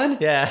makeup on.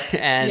 Yeah,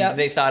 and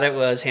they thought it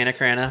was Hannah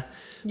Crana,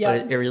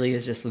 but it really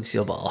is just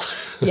Lucille Ball.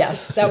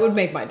 Yes, that would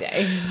make my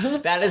day.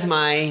 That is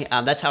my.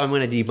 That's how I'm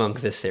going to debunk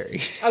this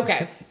theory.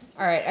 Okay.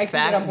 All right, I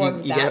can get on board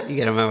with that. You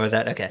get on board with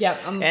that? Okay. Yep.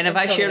 And if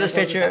I share this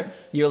picture,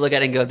 you'll look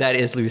at it and go, that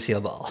is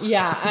Lucille Ball.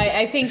 Yeah,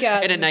 I think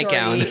in a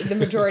nightgown. The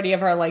majority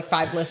of our like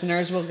 5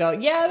 listeners will go,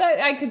 yeah,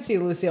 I could see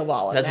Lucille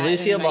Ball in That's that.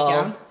 Lucille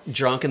Ball,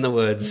 drunk in the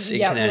woods in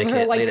Connecticut. With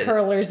her like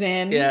curlers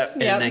in. Yeah,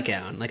 in a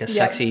nightgown, like a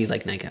sexy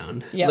like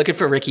nightgown. Yep. Looking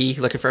for Ricky,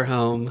 looking for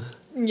home.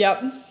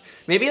 Yep.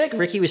 Maybe like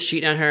Ricky was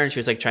cheating on her and she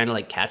was like trying to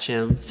like catch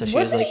him. So she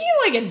was like, he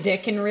like a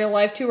dick in real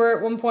life to her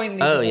at one point in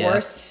the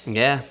divorce?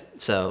 Yeah.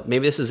 So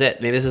maybe this is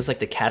it. Maybe this is like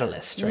the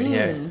catalyst right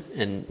here.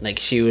 And like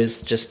she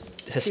was just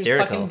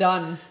hysterical. He was fucking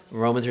done.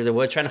 Roaming through the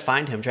woods, trying to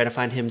find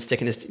him,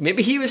 sticking his...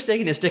 Maybe he was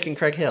sticking his dick in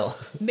Craig Hill.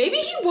 Maybe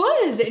he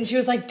was. And she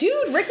was like,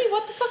 dude, Ricky,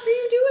 what the fuck are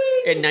you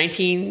doing?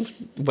 In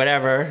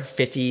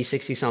 50,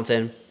 60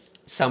 something,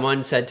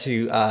 someone said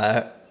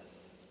to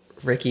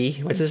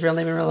Ricky, what's his real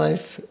name in real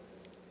life?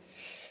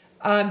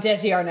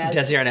 Desi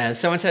Arnaz.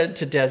 Someone said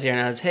to Desi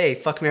Arnaz, hey,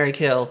 fuck, marry,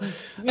 kill.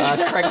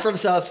 Craig from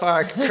South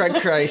Park,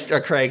 Craig Christ, or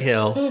Craig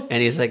Hill.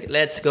 And he's like,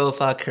 let's go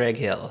fuck Craig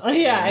Hill.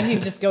 Yeah, and he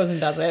just goes and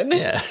does it.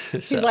 Yeah.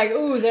 He's like,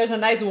 ooh, there's a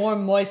nice,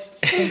 warm,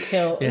 moist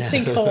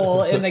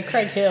sinkhole in the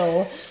Craig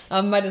Hill.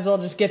 Might as well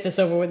just get this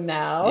over with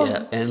now.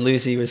 Yeah, and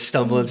Lucy was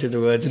stumbling through the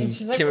woods. And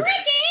she's like, Ricky!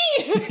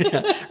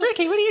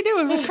 Ricky, what are you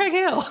doing with Craig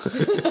Hill?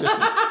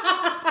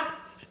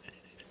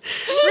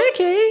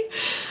 Ricky!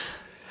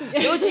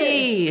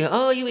 Lucy!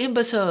 Oh, you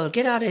imbecile!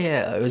 Get out of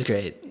here! It was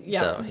great.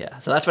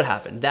 Yep. So that's what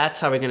happened. That's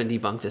how we're going to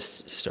debunk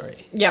this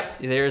story. Yep.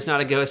 There is not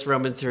a ghost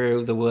roaming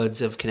through the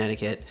woods of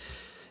Connecticut.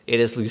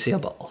 It is Lucille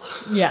Ball.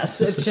 Yes,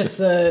 it's just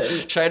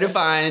the... Trying to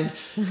find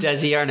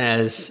Desi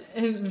Arnaz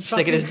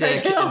sticking his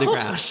dick in the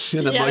ground.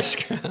 In the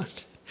moist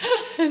ground.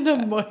 In the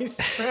moist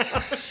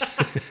ground.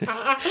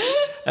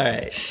 All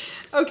right.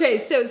 Okay,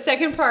 so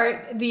second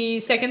part, the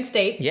second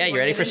state. Yeah, you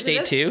ready for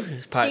state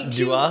 2? State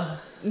 2?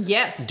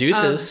 Yes.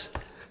 Deuces.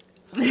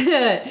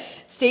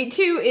 State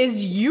 2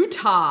 is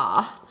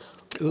Utah.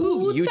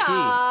 Ooh,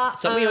 UT.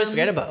 Something we always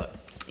forget about.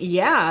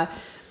 Yeah.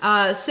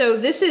 So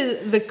this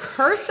is the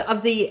curse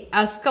of the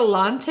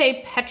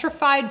Escalante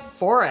Petrified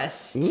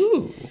Forest.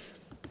 Ooh.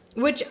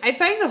 Which I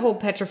find the whole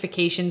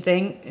petrification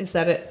thing, is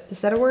that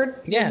a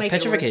word? Yeah,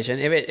 petrification.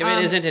 If it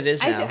isn't, it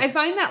is now. I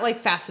find that like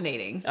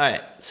fascinating. All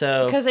right,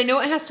 so... Because I know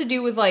it has to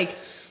do with like,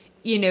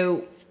 you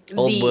know...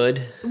 Old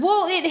wood.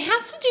 Well, it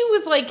has to do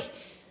with like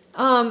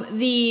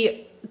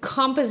the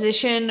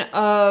composition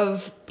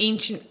of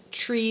ancient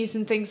trees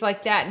and things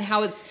like that, and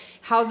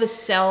how the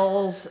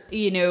cells,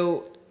 you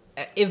know,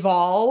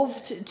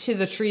 evolved to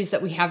the trees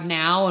that we have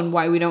now, and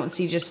why we don't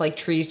see just like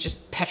trees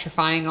just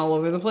petrifying all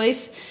over the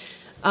place.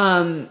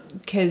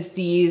 Because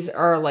these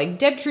are like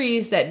dead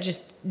trees that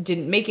just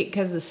didn't make it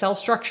because the cell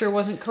structure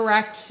wasn't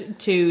correct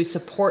to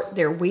support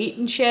their weight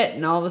and shit,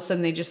 and all of a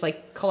sudden they just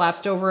like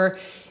collapsed over,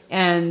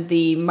 and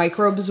the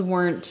microbes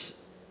weren't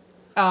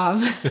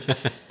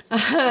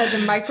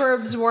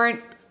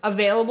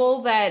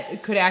available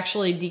that could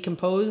actually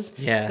decompose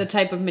the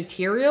type of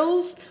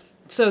materials.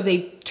 So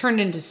they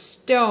turned into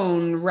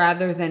stone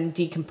rather than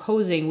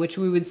decomposing, which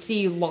we would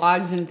see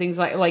logs and things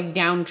like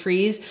down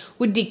trees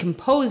would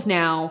decompose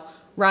now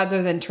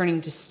rather than turning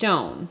to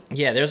stone.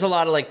 Yeah, there's a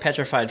lot of like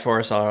petrified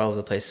forests all over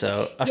the place.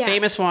 So a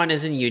famous one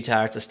is in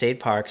Utah. It's a state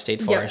park,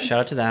 state forest. Yep. Shout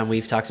out to them.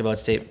 We've talked about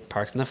state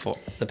parks in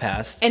the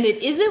past. And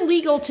it is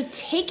illegal to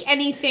take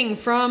anything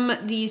from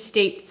these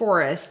state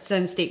forests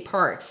and state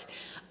parks.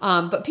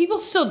 But people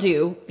still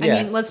do. I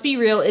mean, let's be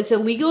real. It's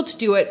illegal to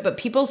do it, but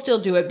people still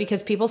do it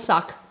because people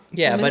suck.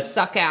 Yeah, Humans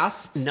suck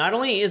ass. Not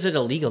only is it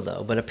illegal,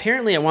 though, but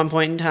apparently at one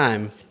point in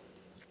time,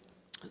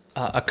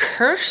 a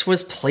curse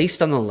was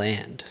placed on the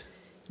land.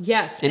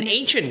 Yes. An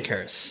ancient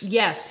curse.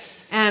 Yes.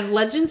 And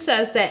legend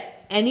says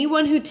that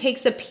anyone who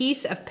takes a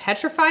piece of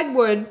petrified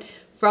wood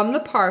from the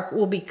park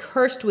will be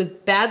cursed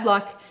with bad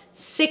luck,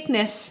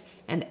 sickness,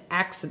 and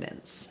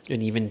accidents.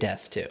 And even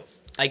death, too.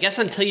 I guess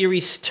until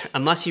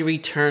unless you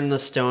return the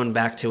stone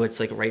back to its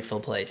like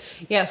rightful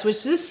place. Yes,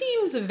 which this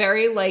seems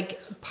very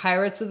like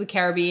Pirates of the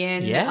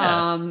Caribbean.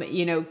 Yeah.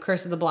 You know,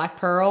 Curse of the Black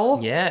Pearl.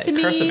 Yeah. To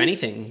Curse me. of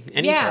anything.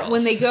 Any pearls.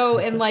 When they go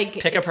and like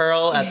pick a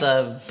pearl at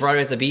the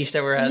Broadway at the beach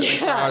that we're at like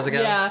 4 hours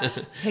ago. Yeah.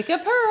 Pick a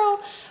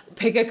pearl.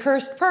 Pick a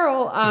cursed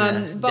pearl.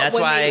 But that's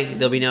why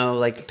there'll be no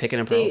like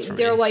picking a pearls for me.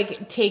 They're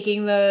like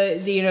taking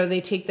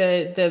they take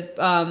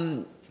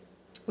the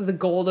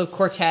gold of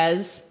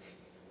Cortez.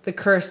 The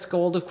cursed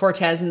gold of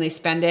Cortez, and they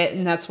spend it,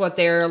 and that's what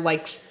they're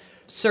like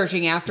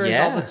searching after is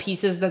all the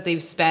pieces that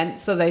they've spent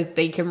so that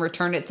they can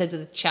return it to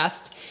the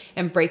chest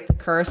and break the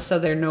curse, so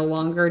they're no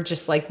longer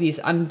just like these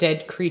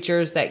undead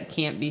creatures that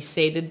can't be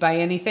sated by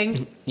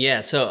anything.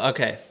 Yeah, so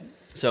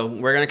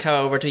we're gonna come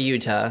over to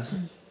Utah.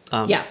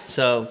 Yes.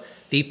 So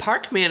the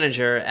park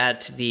manager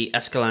at the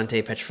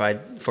Escalante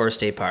Petrified Forest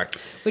State Park,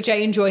 which I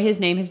enjoy his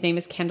name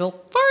is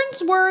Kendall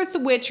Farnsworth,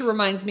 which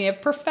reminds me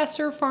of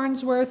Professor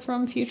Farnsworth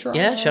from Futurama.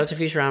 Yeah, shout out to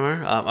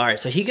Futurama. All right,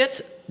 so he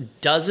gets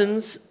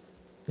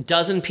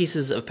dozen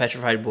pieces of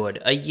petrified wood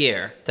a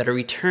year that are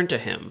returned to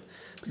him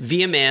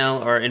via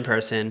mail or in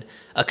person,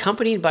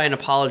 accompanied by an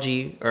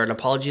apology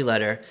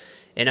letter,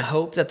 in a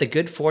hope that the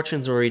good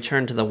fortunes will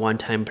return to the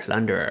one-time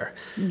plunderer.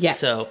 Yes.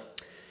 So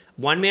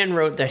one man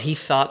wrote that he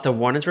thought the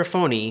warnings were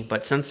phony,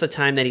 but since the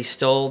time that he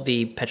stole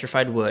the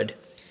petrified wood,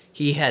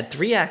 he had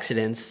 3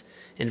 accidents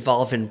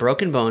involving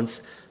broken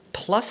bones,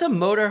 plus a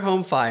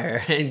motorhome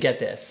fire, and get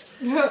this,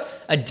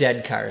 a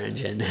dead car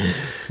engine.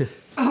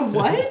 Oh,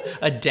 what?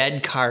 A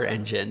dead car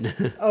engine.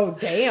 Oh,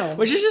 damn.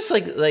 Which is just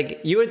like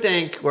you would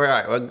think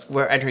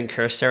we're entering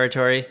curse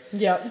territory.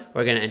 Yep.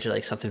 We're gonna enter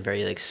like something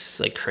very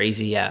like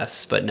crazy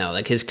but no,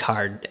 like his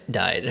car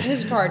died.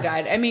 His car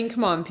died. I mean,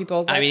 come on,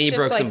 people. That's he just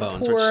broke like some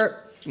bones.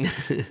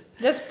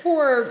 That's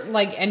poor,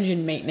 like,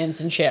 engine maintenance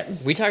and shit.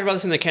 We talked about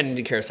this in the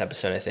Kennedy curse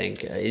episode, I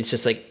think. It's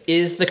just like,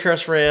 is the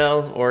curse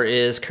real, or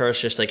is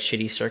curse just like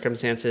shitty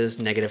circumstances,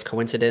 negative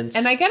coincidence?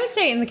 And I gotta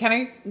say, in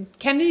the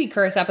Kennedy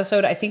curse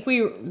episode, I think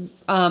we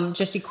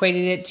just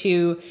equated it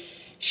to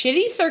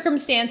shitty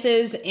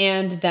circumstances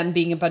and them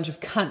being a bunch of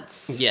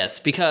cunts. Yes,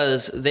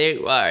 because they're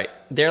like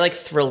they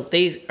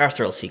are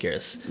thrill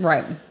seekers.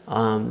 Right.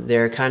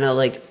 They're kind of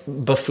like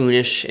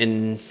buffoonish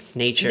in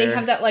nature. They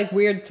have that like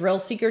weird thrill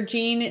seeker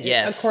gene,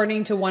 yes,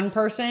 according to one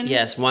person.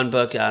 Yes, one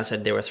book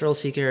said they were thrill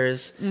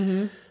seekers.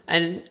 Mm-hmm.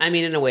 And I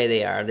mean, in a way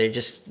they are.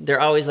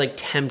 They're always like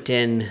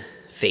tempting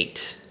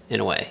fate in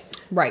a way.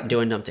 Right.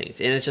 Doing dumb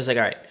things. And it's just like,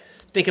 all right,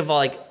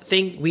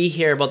 we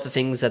hear about the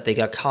things that they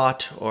got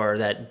caught or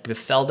that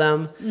befell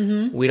them.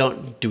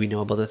 Mm-hmm. Do we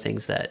know about the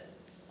things that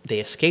they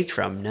escaped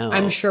from? No.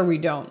 I'm sure we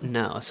don't.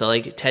 No. So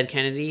like Ted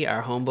Kennedy,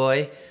 our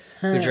homeboy,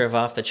 who drove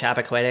off the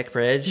Chappaquiddick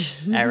Bridge.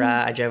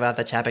 I drove off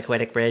the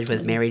Chappaquiddick Bridge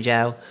with Mary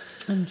Jo.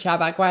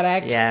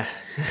 Chappaquiddick. Yeah.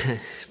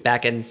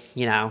 Back in,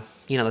 you know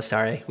the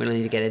story. We don't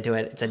need to get into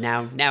it. It's a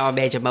now a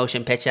major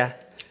motion picture.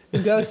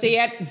 Go see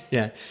it.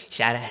 Yeah.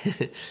 Shout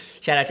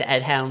out to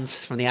Ed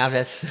Helms from The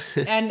Office.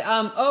 And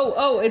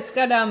it's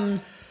got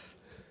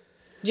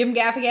Jim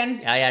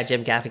Gaffigan. Oh yeah,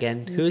 Jim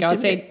Gaffigan.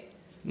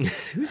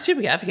 Who's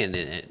Jim Gaffigan in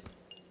it?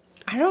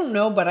 I don't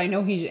know, but I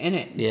know he's in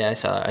it. Yeah, I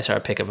saw a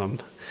pic of him.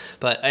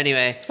 But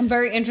anyway, I'm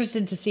very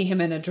interested to see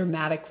him in a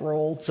dramatic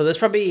role. So there's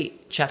probably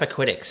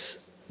Chappaquiddics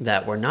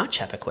that were not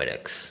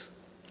Chappaquiddics.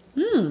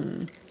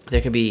 There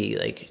could be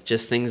like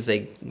just things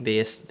they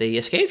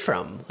escaped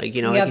from, like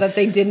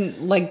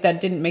that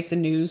didn't make the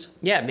news.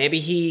 Yeah, maybe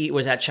he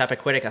was at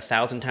Chappaquiddick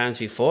 1,000 times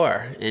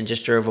before and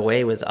just drove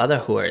away with other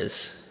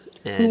whores.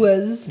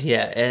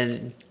 Yeah,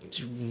 and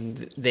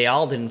they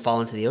all didn't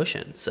fall into the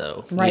ocean,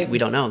 so right. we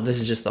don't know.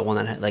 This is just the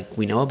one that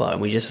we know about,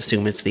 and we just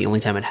assume it's the only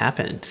time it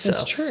happened. So.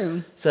 That's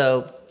true.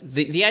 So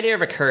the idea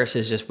of a curse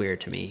is just weird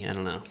to me. I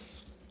don't know.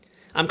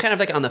 I'm kind of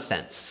like on the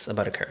fence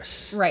about a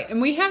curse. Right.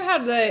 And we have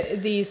had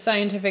the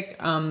scientific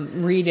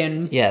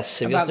read-in.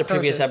 Yes, if you listen to the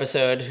previous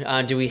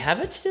episode. Do we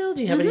have it still?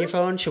 Do you have it in your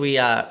phone? Should we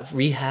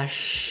rehash?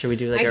 Should we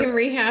do like I can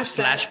rehash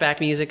flashback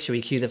music? Should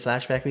we cue the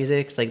flashback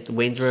music? Like the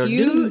Wayne's World?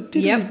 Yep.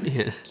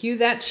 Yeah. Cue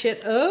that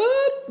shit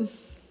up.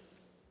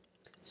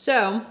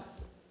 So,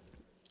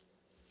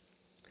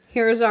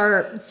 here's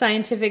our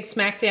scientific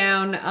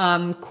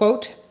smackdown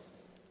quote.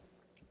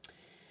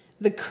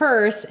 The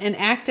curse, an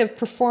act of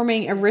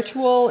performing a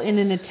ritual in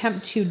an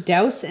attempt to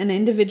douse an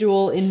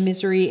individual in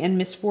misery and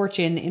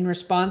misfortune in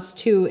response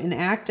to an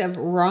act of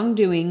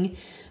wrongdoing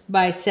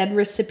by said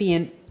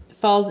recipient,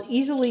 falls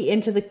easily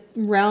into the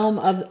realm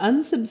of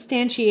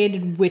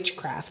unsubstantiated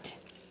witchcraft.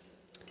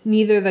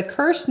 Neither the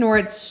curse nor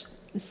its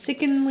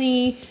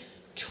sickeningly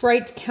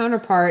trite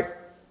counterpart,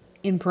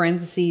 in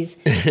parentheses,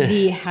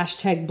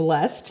 the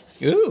 #blessed,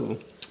 Ooh.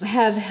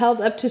 have held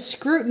up to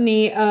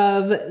scrutiny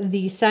of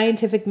the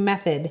scientific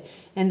method,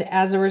 and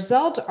as a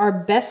result are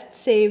best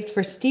saved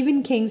for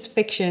Stephen King's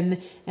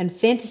fiction and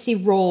fantasy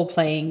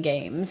role-playing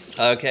games.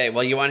 Okay,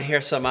 well, you want to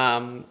hear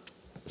some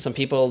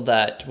people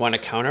that want a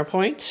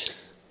counterpoint?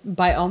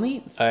 By all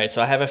means. All right,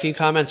 so I have a few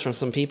comments from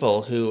some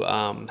people who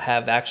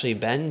have actually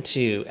been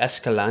to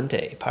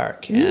Escalante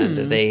Park, and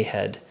they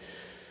had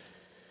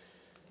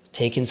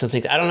taken some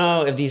things. I don't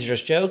know if these are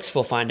just jokes.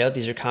 We'll find out.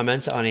 These are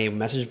comments on a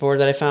message board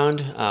that I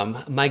found.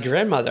 My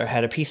grandmother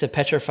had a piece of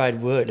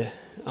petrified wood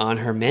on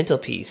her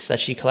mantelpiece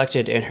that she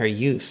collected in her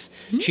youth.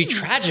 She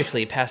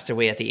tragically passed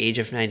away at the age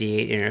of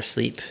 98 in her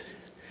sleep.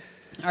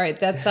 All right,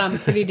 that's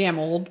pretty damn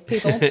old,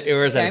 people.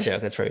 Or is that a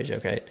joke? That's probably a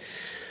joke, right?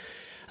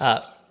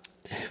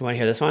 Want to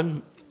hear this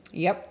one?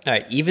 Yep. All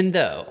right. Even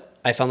though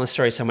I found the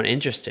story somewhat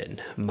interesting,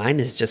 mine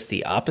is just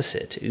the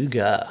opposite.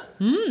 Ooga.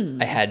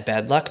 I had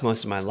bad luck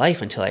most of my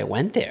life until I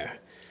went there.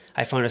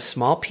 I found a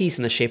small piece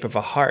in the shape of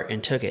a heart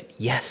and took it.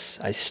 Yes,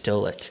 I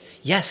stole it.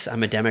 Yes,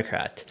 I'm a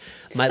Democrat.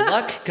 My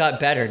luck got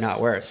better, not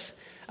worse.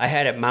 I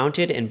had it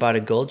mounted and bought a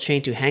gold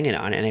chain to hang it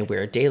on, and I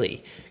wear it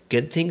daily.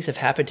 Good things have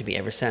happened to me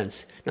ever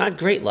since. Not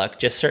great luck,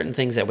 just certain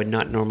things that would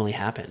not normally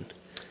happen.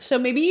 So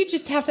maybe you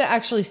just have to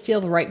actually steal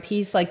the right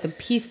piece, like the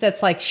piece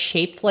that's like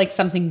shaped like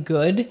something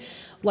good.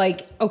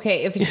 Like,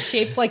 okay, if it's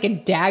shaped like a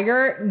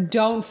dagger,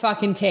 don't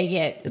fucking take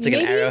it. It's like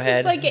maybe an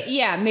arrowhead.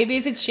 Maybe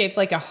if it's shaped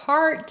like a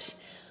heart.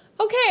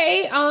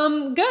 Okay,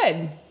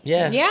 good.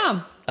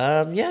 Yeah.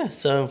 Yeah.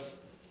 So,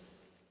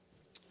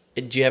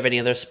 do you have any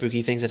other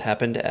spooky things that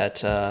happened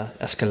at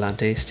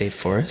Escalante State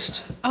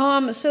Forest?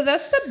 So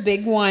that's the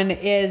big one.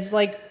 Is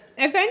like,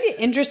 I find it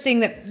interesting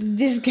that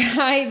this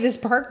guy, this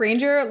park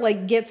ranger,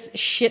 like gets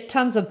shit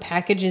tons of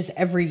packages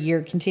every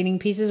year containing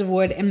pieces of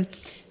wood, and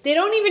they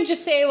don't even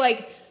just say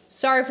like,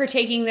 sorry for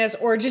taking this,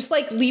 or just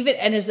like leave it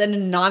as an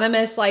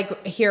anonymous,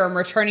 like, here, I'm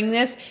returning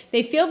this.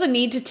 They feel the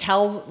need to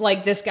tell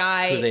like this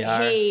guy,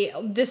 hey,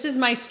 this is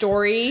my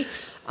story.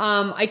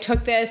 I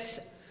took this.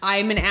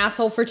 I'm an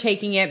asshole for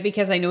taking it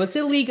because I know it's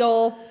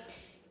illegal.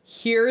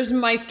 Here's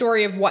my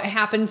story of what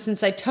happened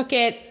since I took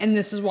it, and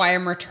this is why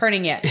I'm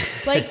returning it.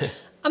 Like,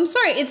 I'm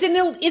sorry,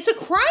 it's a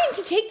crime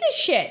to take this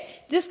shit.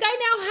 this guy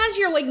now has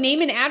your like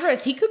name and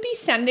address. He could be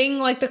sending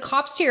like the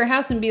cops to your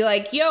house and be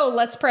like, yo,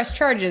 let's press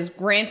charges.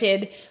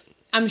 Granted,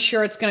 I'm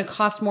sure it's going to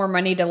cost more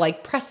money to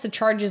like press the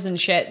charges and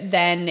shit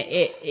than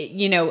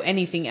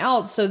anything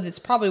else. So that's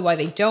probably why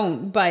they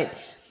don't. But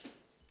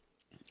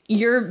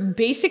you're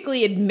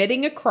basically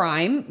admitting a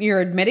crime.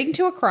 You're admitting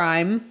to a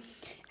crime.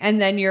 And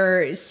then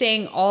you're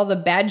saying all the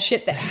bad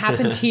shit that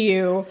happened to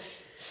you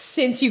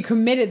since you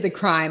committed the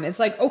crime. It's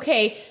like,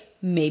 okay,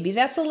 maybe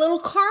that's a little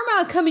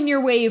karma coming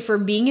your way for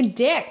being a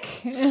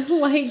dick.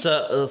 Like,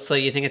 so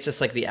you think it's just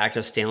like the act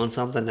of stealing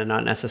something and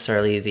not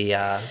necessarily the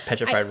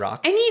petrified rock?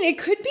 I mean, it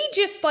could be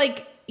just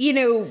like,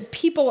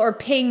 people are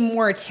paying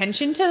more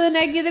attention to the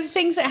negative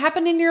things that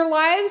happen in your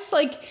lives.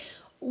 Like,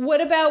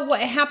 what about what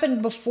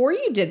happened before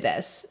you did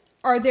this?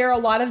 Are there a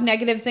lot of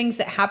negative things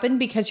that happened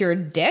because you're a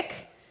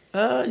dick?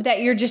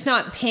 That you're just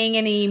not paying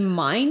any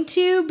mind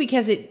to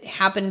because it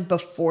happened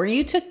before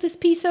you took this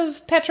piece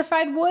of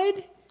petrified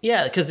wood?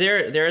 Yeah, because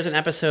there is an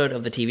episode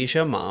of the TV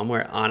show Mom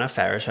where Anna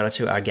Faris, shout out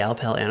to our gal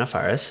pal Anna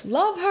Faris.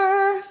 Love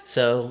her.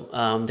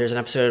 So there's an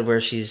episode where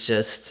she's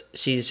just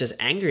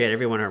angry at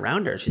everyone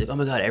around her. She's like, oh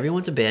my God,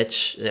 everyone's a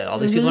bitch. All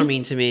these people are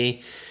mean to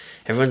me.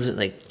 Everyone's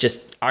like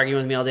just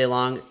arguing with me all day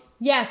long.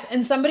 Yes,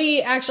 and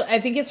somebody actually,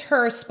 I think it's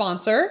her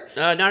sponsor.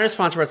 Not her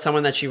sponsor, but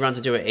someone that she runs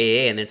into at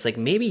AA, and it's like,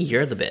 maybe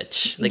you're the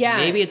bitch. Like,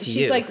 maybe it's you.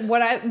 She's like,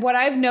 what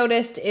I've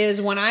noticed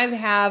is when I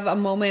have a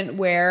moment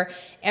where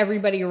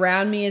everybody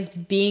around me is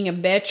being a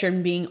bitch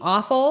and being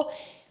awful,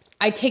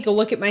 I take a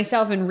look at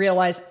myself and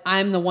realize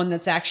I'm the one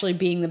that's actually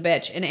being the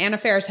bitch. And Anna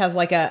Faris has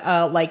like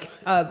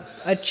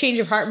a change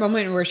of heart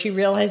moment where she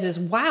realizes,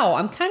 wow,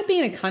 I'm kind of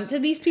being a cunt to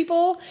these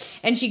people.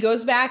 And she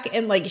goes back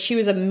and like, she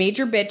was a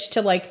major bitch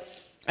to like,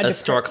 a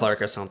store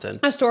clerk or something.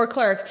 A store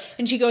clerk.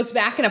 And she goes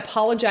back and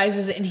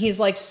apologizes. And he's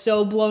like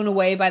so blown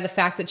away by the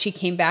fact that she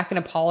came back and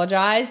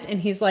apologized. And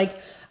he's like,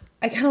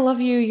 I kind of love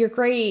you. You're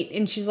great.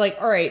 And she's like,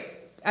 all right,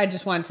 I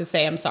just wanted to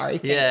say I'm sorry.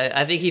 Thanks. Yeah,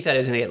 I think he thought he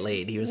was going to get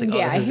laid. He was like,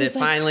 this is it.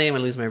 Like, finally, I'm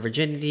going to lose my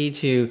virginity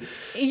to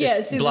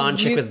this blonde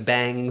chick with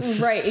bangs.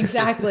 Right,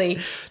 exactly.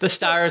 The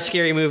star of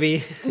Scary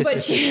Movie.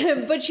 But she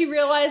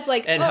realized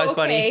like, and House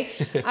Bunny.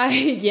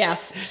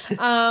 Yes.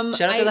 Shout out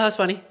to the House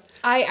Bunny.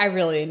 I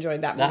really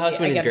enjoyed that movie. The House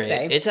Bunny is great.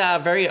 Say. It's a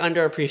very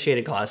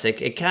underappreciated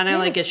classic. It kind of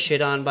like gets shit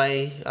on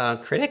by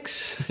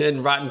critics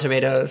and Rotten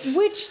Tomatoes,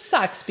 which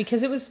sucks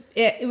because it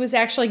was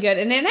actually good,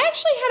 and it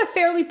actually had a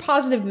fairly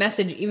positive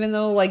message, even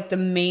though like the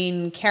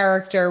main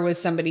character was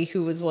somebody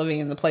who was living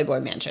in the Playboy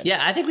Mansion.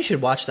 Yeah, I think we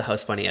should watch The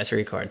House Bunny as we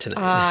record tonight.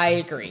 I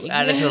agree.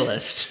 Add it to the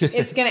list.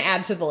 It's going to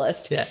add to the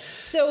list. Yeah.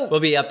 So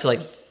we'll be up to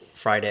like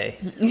Friday.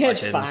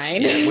 It's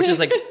fine. Yeah, which is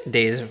like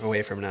days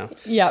away from now.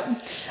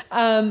 Yep.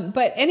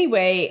 But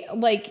anyway,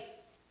 like,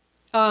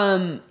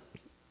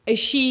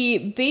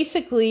 she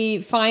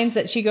basically finds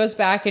that she goes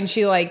back and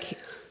she like,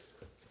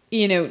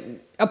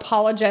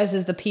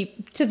 apologizes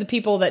to the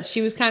people that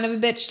she was kind of a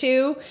bitch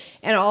to,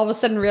 and all of a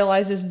sudden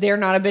realizes they're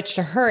not a bitch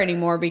to her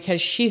anymore because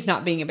she's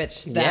not being a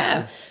bitch to them.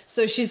 Yeah.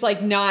 So she's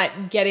like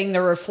not getting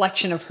the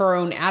reflection of her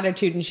own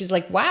attitude, and she's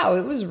like, wow,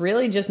 it was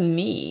really just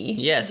me.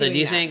 Yeah, so do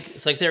you think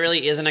it's like there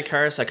really isn't a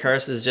curse? A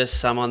curse is just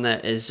someone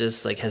that is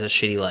just like has a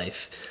shitty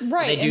life.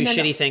 Right. And they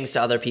do shitty things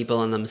to other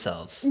people and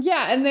themselves.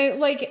 Yeah, and they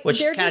like which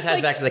kind of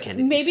ties back to the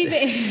candy. Maybe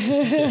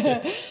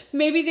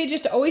they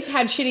just always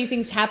had shitty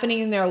things happening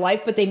in their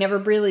life, but they never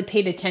really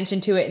paid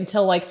attention to it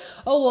until like,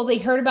 oh well, they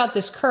heard about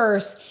this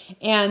curse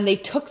and they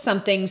took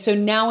something, so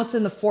now it's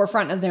in the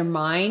forefront of their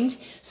mind.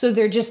 So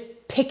they're just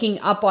picking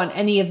up on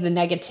any of the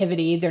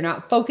negativity. They're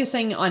not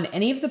focusing on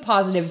any of the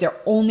positive. They're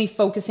only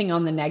focusing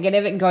on the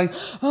negative and going,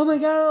 oh my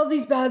God, all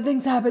these bad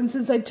things happened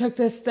since I took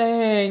this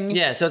thing.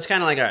 Yeah, so it's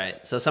kind of like, all right,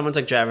 so someone's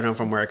like driving home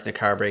from work, their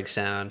car breaks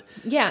down.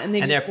 Yeah, and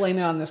they just blame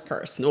it on this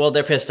curse. Well,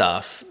 they're pissed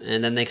off,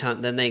 and then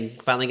they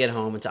finally get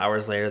home. It's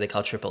hours later. They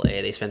call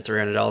AAA. They spend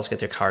 $300 to get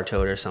their car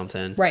towed or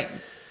something. Right.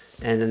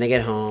 And then they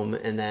get home,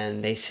 and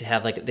then they see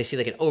like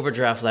an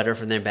overdraft letter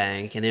from their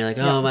bank, and they're like,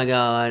 oh my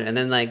God. And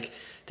then like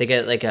they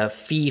get like a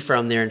fee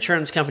from their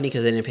insurance company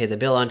because they didn't pay the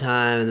bill on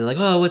time, and they're like,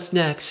 oh, what's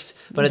next?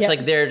 But it's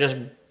like they're just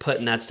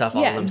putting that stuff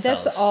on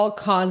themselves. That's all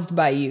caused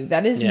by you.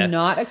 That is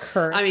not a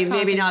curse. I mean,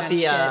 maybe not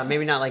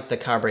like the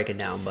car breaking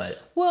down, but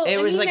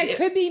it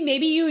could be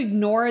maybe you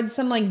ignored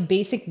some like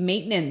basic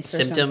maintenance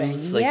or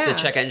symptoms, something. Like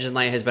the check engine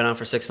light has been on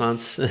for 6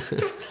 months,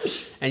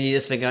 and you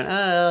just been going,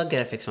 oh, I'll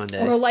get it fixed one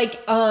day. Or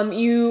like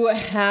you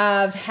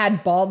have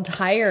had bald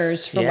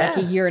tires for like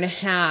a year and a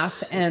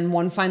half, and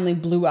one finally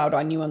blew out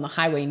on you on the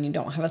highway, and you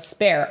don't have a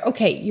spare.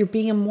 Okay, you're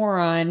being a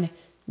moron.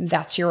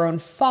 That's your own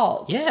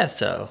fault. Yeah.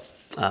 So.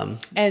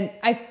 And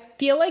I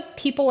feel like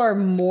people are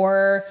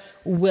more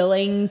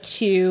willing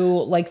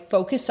to like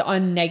focus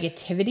on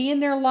negativity in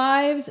their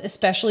lives,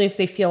 especially if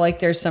they feel like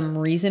there's some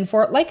reason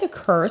for it, like a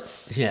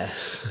curse. Yeah.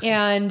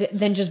 And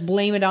then just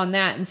blame it on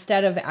that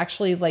instead of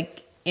actually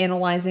like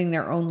analyzing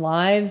their own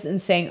lives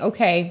and saying,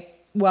 okay,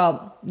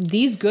 well,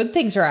 these good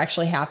things are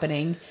actually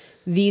happening.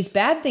 These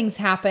bad things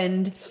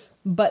happened.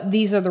 But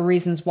these are the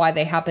reasons why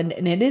they happened.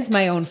 And it is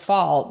my own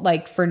fault,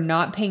 like for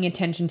not paying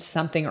attention to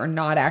something or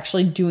not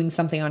actually doing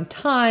something on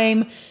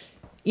time.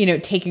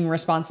 taking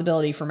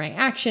responsibility for my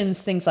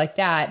actions, things like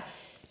that.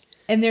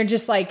 And they're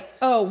just like,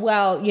 oh,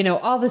 well,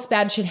 all this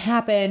bad shit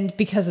happened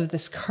because of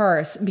this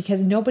curse,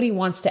 because nobody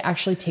wants to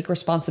actually take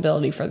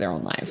responsibility for their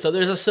own lives. So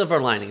there's a silver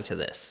lining to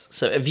this.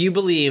 So if you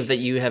believe that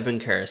you have been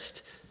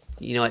cursed,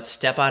 you know what?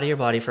 Step out of your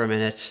body for a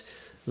minute,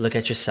 look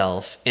at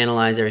yourself,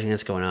 analyze everything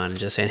that's going on, and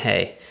just saying,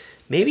 hey,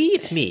 maybe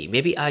it's me.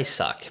 Maybe I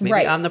suck.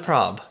 Maybe I'm the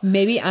prob.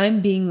 Maybe I'm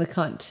being the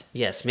cunt.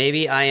 Yes,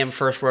 maybe I am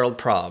first world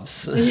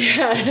probs.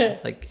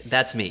 Yeah.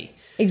 That's me.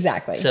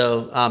 Exactly.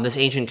 So this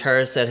ancient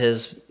curse that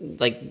has,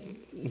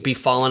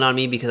 befallen on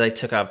me because I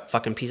took a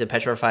fucking piece of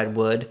petrified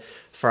wood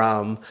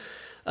from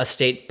a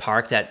state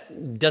park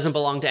that doesn't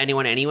belong to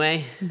anyone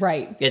anyway.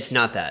 Right. It's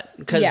not that.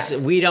 Because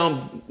we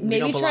don't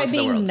Maybe belong try to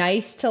being the world.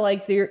 nice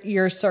to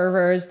your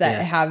servers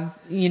that have,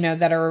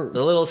 that are a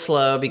little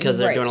slow because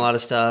they're doing a lot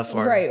of stuff.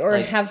 Or, or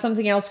have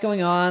something else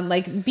going on.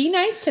 Be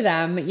nice to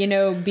them,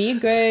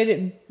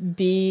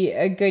 be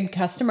a good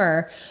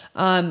customer.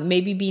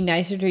 Maybe be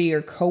nicer to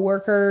your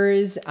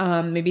coworkers.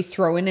 Maybe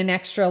throw in an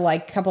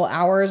extra couple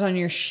hours on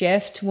your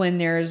shift when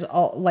there's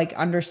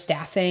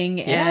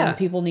understaffing and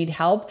people need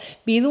help.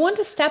 Be the one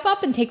to step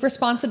up and take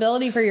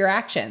responsibility for your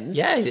actions.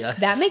 Yeah.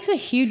 That makes a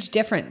huge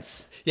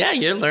difference. Yeah,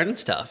 you're learning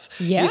stuff.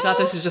 Yeah. You thought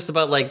this was just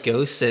about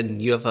ghosts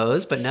and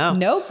UFOs, but no.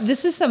 Nope.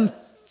 This is some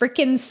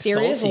freaking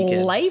serious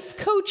life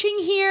coaching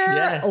here.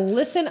 Yeah.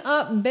 Listen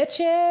up,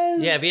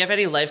 bitches. Yeah, if you have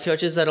any life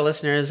coaches that are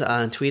listeners,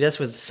 tweet us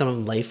with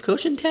some life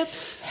coaching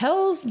tips.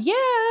 Hells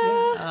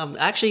yeah.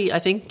 Actually, I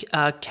think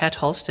Kat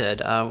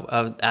Halstead,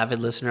 an avid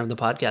listener of the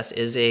podcast,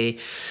 is a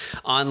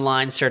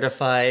online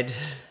certified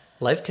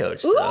life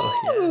coach.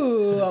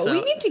 Ooh,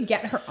 we need to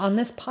get her on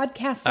this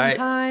podcast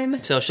sometime.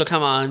 Right. So she'll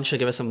come on. She'll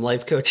give us some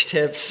life coach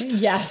tips.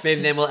 Yes.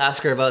 Maybe then we'll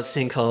ask her about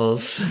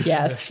sinkholes.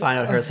 Yes. Find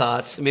out her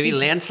thoughts. Maybe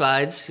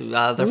landslides.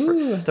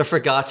 The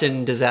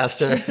forgotten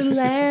disaster. The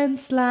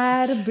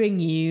landslide will bring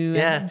you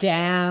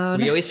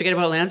down. We always forget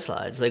about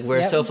landslides.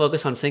 We're so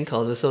focused on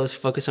sinkholes. We're so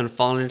focused on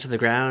falling into the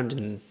ground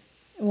and.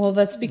 Well,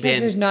 that's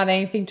because there's not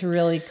anything to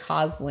really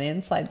cause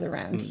landslides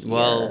around here.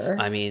 Well,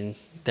 I mean,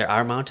 there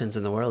are mountains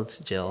in the world,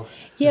 Jill.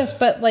 Yes,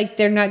 but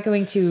they're not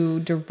going to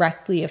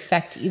directly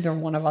affect either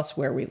one of us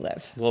where we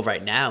live. Well,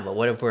 right now, but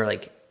what if we're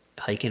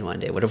hiking one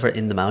day? What if we're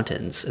in the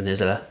mountains and there's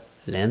a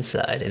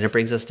landslide and it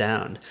brings us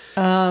down?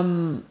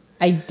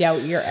 I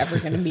doubt you're ever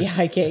going to be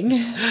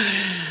hiking.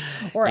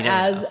 Or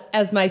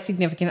as my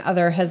significant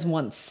other has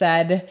once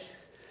said,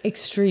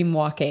 extreme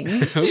walking.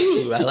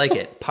 Ooh, I like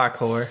it.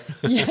 Parkour.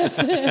 Yes.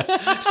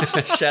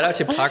 Shout out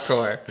to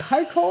parkour.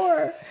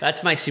 Parkour.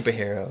 That's my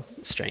superhero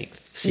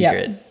strength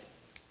secret. Yep.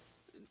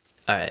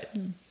 All right.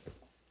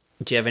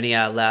 Do you have any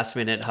last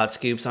minute hot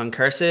scoops on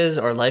curses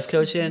or life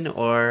coaching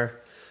or?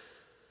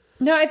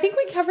 No, I think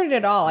we covered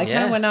it all. I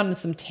kind of went on to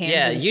some tangents.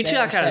 Yeah,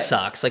 Utah kind of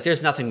sucks.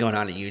 There's nothing going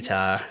on in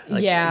Utah.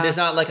 There's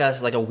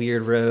not a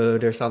weird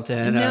road or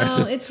something.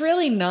 No, it's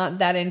really not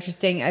that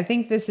interesting. I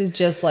think this is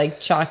just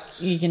chalk.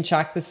 You can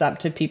chalk this up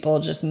to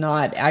people just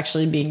not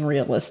actually being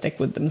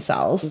realistic with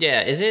themselves.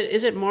 Yeah, is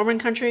it Mormon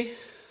country?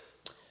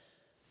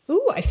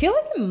 Ooh, I feel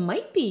like it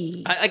might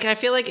be. I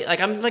feel like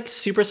I'm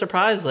super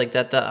surprised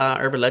that the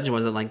urban legend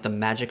wasn't the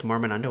magic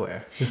Mormon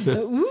underwear.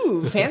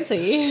 Ooh,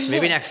 fancy.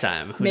 Maybe next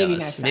time. Who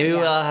knows? Maybe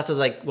we'll have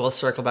to we'll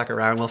circle back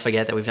around. We'll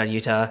forget that we've done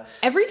Utah.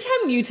 Every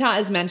time Utah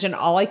is mentioned,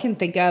 all I can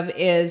think of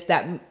is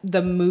that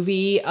the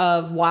movie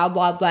of Wild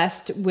Wild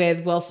West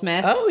with Will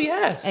Smith. Oh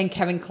yeah, and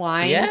Kevin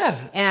Kline. Yeah,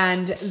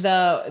 and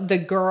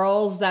the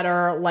girls that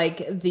are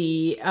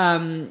the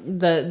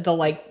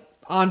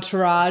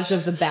entourage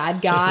of the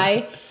bad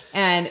guy.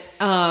 And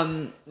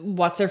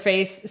what's her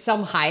face?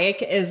 Salma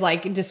Hayek is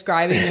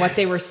describing what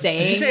they were saying.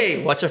 Did you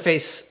say what's her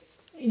face?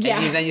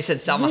 Yeah. And then you said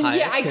Salma Hayek.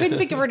 Yeah, I couldn't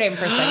think of her name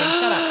for a second.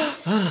 Shut up.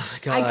 Oh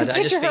God, I could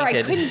picture her.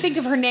 Fainted. I couldn't think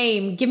of her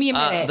name. Give me a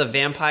minute. The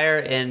vampire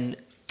in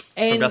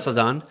From Dusk Till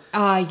Dawn.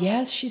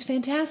 Yes, she's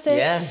fantastic.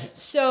 Yeah.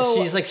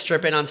 So she's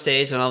stripping on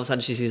stage, and all of a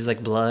sudden she sees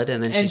blood,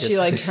 and then she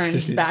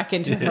turns back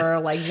into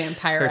her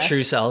vampire, her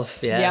true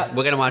self. Yeah, yep.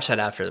 We're gonna watch that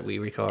after we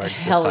record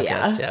Hell this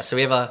podcast. Yeah. So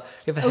we have a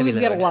heavy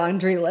got a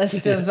laundry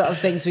list of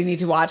things we need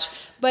to watch.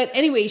 But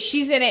anyway,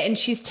 she's in it, and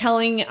she's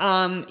telling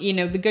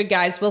the good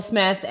guys, Will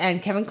Smith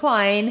and Kevin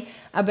Kline,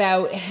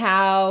 about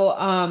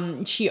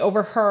how she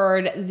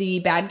overheard the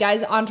bad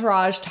guys'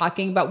 entourage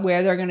talking about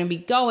where they're going to be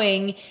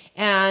going,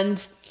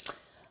 and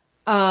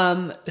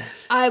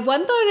I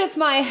wondered if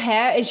my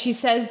hair, and she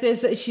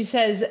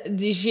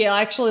she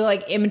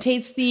actually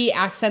imitates the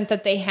accent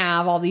that they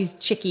have, all these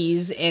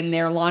chickies in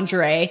their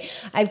lingerie.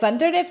 I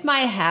wondered if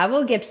my hair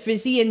will get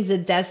frizzy in the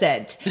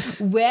desert.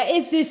 Where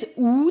is this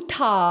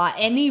Utah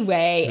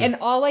anyway? And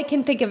all I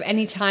can think of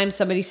anytime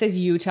somebody says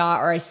Utah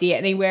or I see it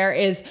anywhere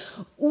is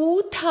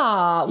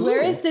Utah.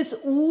 Where is this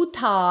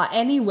Utah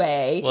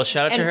anyway? Well,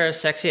 shout out to her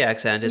sexy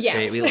accent. It's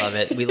great. We love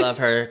it. We love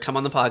her. Come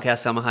on the podcast,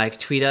 Selma Hayek.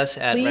 Tweet us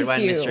at Red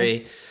Wine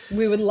Mystery.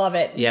 We would love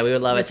it. Yeah, we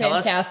would love it.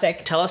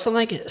 Fantastic. Tell us some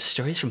like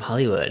stories from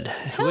Hollywood.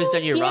 Who has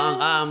done you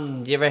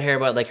wrong? Do you ever hear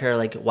about like her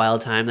like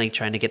wild time like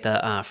trying to get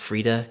the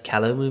Frida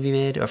Kahlo movie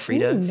made or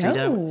Frida? Ooh,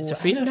 Frida? no. Is it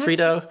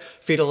Frida?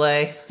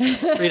 Frida-Lay?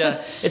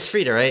 Frida. It's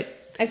Frida, right?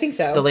 I think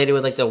so. The lady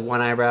with like the one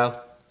eyebrow.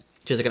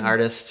 She was like an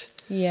artist.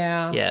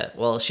 Yeah. Yeah.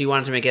 Well, she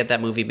wanted to get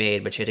that movie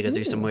made, but she had to go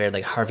through some weird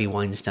like Harvey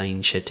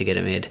Weinstein shit to get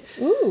it made.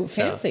 Ooh,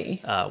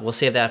 fancy. So, we'll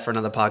save that for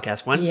another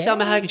podcast. When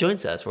Selma Hayek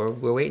joins us, we're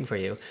waiting for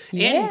you.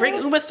 Yeah. And bring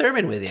Uma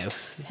Thurman with you.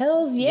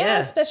 Hells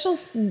yeah.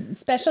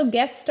 Special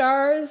guest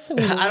stars.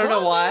 I don't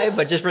know why,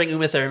 but just bring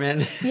Uma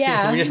Thurman.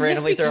 Yeah. We just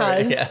randomly throw her.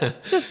 Yeah.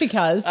 Just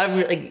because. I'm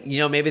like,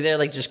 maybe they're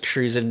like just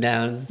cruising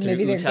down through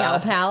maybe they're Utah. gal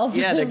pals.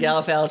 Yeah, they're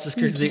gal pals just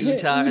cruising through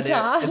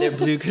Utah. In their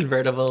blue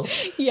convertible.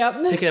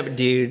 Yep. Picking up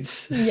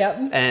dudes.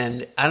 Yep.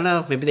 And I don't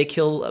know, maybe they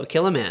kill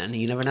a man.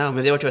 You never know.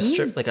 Maybe they went to a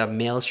strip, like a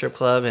male strip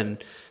club,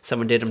 and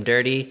someone did him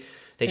dirty.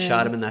 They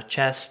shot him in the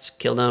chest,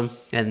 killed him,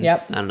 and I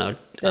don't know.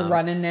 They're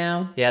running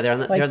now. Yeah, they're on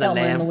the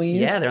lam. Louise.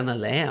 Yeah, they're on the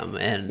lam.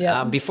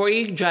 And before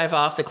you drive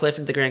off the cliff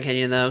into the Grand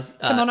Canyon, though,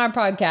 come on our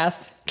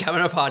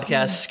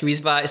podcast. Squeeze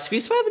by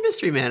the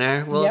Mystery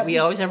Manor. Well, we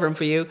always have room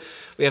for you.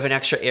 We have an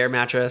extra air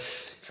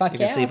mattress you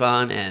can sleep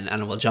on,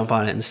 and we'll jump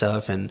on it and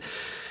stuff. And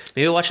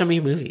maybe we'll watch some of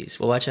your movies.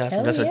 We'll watch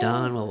From Dusk Till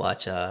Dawn. We'll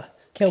watch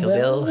Kill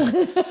Bill.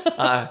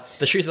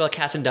 The Truth About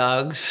Cats and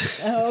Dogs.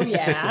 Oh,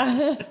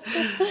 yeah.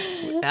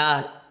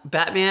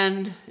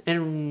 Batman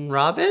and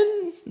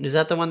Robin? Is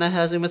that the one that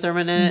has Uma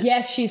Thurman in it?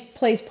 Yes, she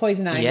plays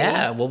Poison Ivy.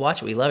 Yeah, we'll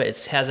watch it. We love it.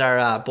 It has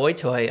our boy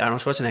toy,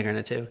 Arnold Schwarzenegger, in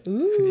it, too.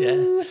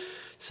 Ooh. Yeah.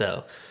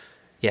 So,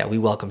 yeah, we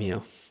welcome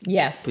you.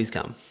 Yes. Please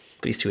come.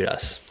 Please tweet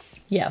us.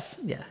 Yes.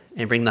 Yeah,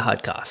 and bring the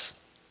hot goss.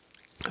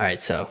 All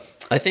right, so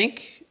I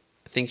think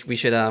we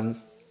should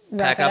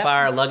pack up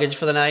our luggage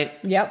for the night.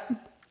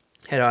 Yep.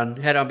 Head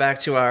on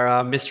back to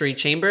our mystery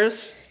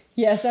chambers.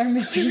 Yes, our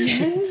mystery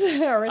dens.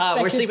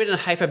 We're sleeping in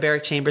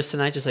hyperbaric chambers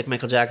tonight, just like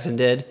Michael Jackson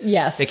did.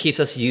 Yes. It keeps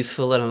us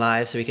youthful and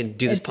alive, so we can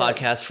do this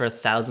podcast for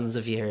thousands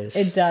of years.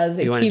 It does.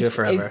 We want to do it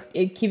forever.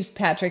 It keeps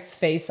Patrick's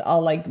face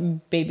all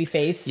like baby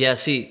face. Yeah,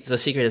 see, the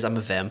secret is I'm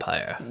a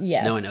vampire.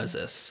 Yes. No one knows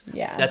this.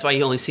 Yeah. That's why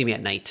you only see me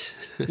at night.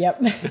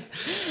 Yep.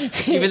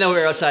 Even though we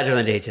were outside during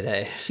the day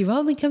today. She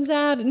only comes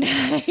out at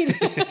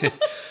night.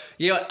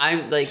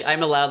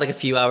 I'm allowed like a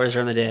few hours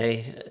during the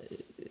day.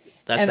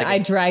 I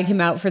drag him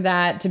out for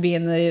that to be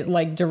in the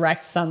like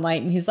direct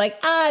sunlight, and he's like,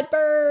 it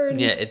burns.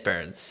 Yeah, it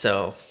burns.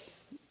 So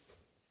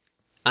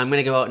I'm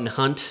gonna go out and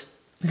hunt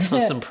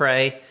some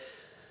prey.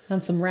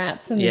 Hunt some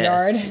rats in the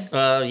yard.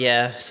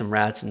 Yeah, some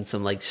rats and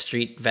some like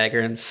street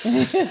vagrants.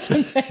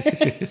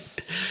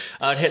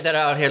 out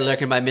here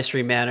lurking by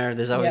Mystery Manor.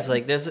 There's always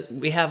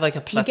we have like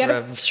a plethora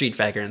of street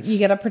vagrants. You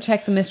gotta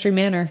protect the Mystery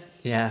Manor.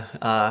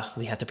 Yeah,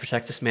 we have to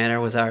protect this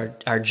manor with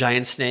our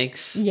giant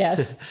snakes.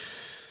 Yes.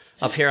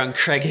 Up here on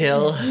Craig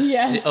Hill.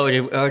 Yes.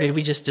 Did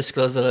we just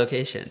disclose the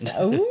location?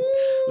 Ooh.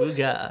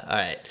 Ooga. All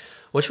right.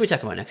 What should we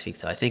talk about next week,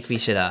 though? I think we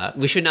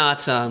should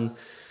not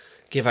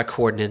give our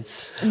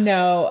coordinates.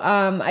 No.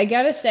 I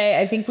gotta say,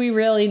 I think we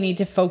really need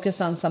to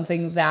focus on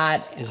something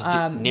that is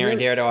near and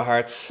dear to our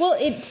hearts. Well,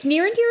 it's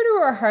near and dear to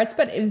our hearts,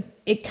 but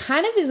it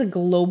kind of is a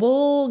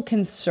global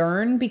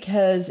concern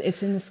because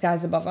it's in the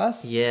skies above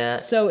us. Yeah.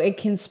 So it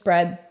can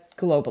spread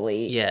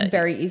globally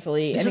very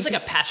easily. This is like a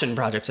passion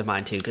project of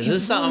mine too, because this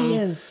is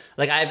something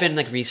like I've been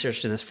like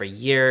researching this for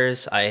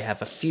years. I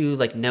have a few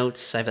like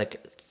notes. I have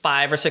like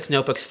 5 or 6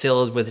 notebooks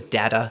filled with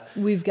data.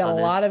 We've got a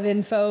lot of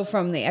info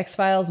from the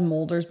X-Files.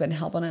 Mulder's been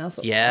helping us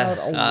out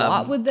a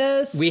lot with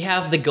this. We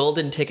have the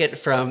golden ticket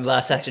from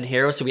Last Action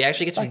Hero, so we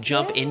actually get to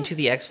jump into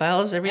the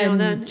X-Files every now and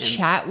then.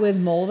 Chat with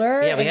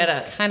Mulder. Yeah,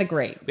 it's kind of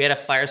great. We had a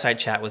fireside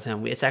chat with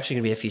him. It's actually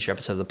going to be a future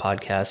episode of the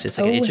podcast. It's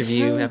like an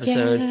interview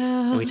episode.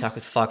 And we talk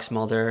with Fox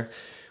Mulder.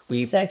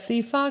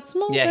 Sexy Fox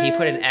Mulder. Yeah, he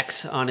put an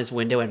X on his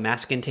window and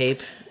masking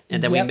tape.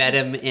 And then we met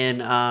him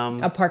in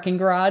a parking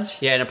garage.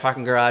 Yeah, in a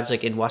parking garage,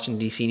 like in Washington,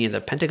 D.C., near the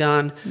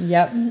Pentagon.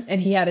 Yep.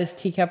 And he had his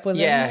teacup with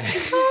him. Yeah.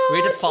 We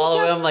had to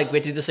follow him. Like, we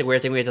had to do this like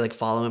weird thing. We had to like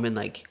follow him and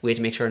like we had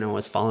to make sure no one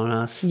was following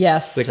us.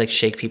 Yes. We had to like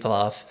shake people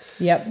off.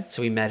 Yep.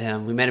 So we met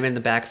him. We met him in the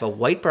back of a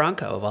white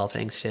Bronco, of all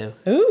things, too.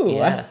 Ooh.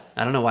 Yeah.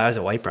 I don't know why it was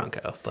a white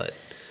Bronco, but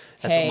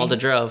that's what Mulder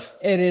drove.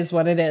 It is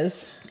what it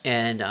is.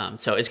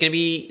 And so it's going to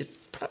be,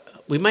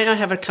 we might not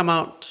have it come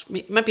out,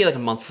 it might be like a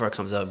month before it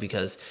comes out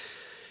because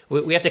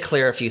we have to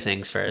clear a few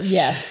things first.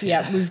 Yes,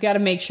 yeah. We've got to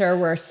make sure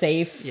we're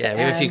safe. Yeah, we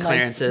have a few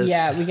clearances.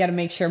 We got to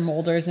make sure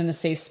Mulder's in a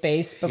safe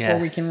space before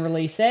we can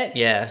release it.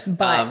 Yeah,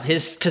 but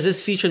because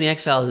his future in the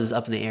X-Files is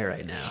up in the air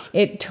right now.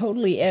 It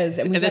totally is.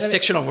 And in this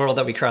fictional world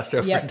that we crossed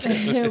over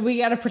into. We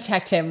got to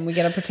protect him. We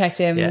got to protect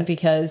him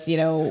because,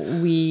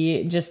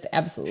 we just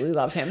absolutely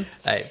love him.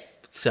 All right,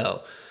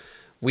 so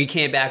we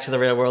came back to the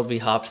real world. We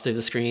hopped through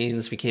the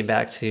screens. We came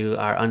back to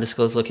our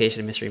undisclosed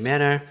location in Mystery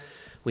Manor.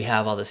 We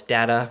have all this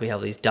data. We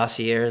have these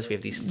dossiers. We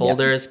have these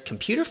folders,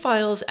 computer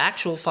files,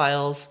 actual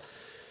files.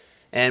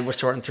 and we're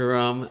sorting through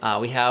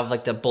them. We have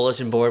like the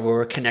bulletin board where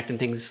we're connecting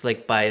things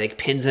like by like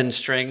pins and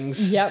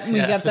strings. Yep, we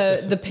got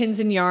the pins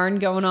and yarn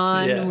going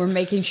on. Yeah. We're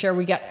making sure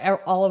we got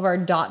all of our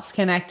dots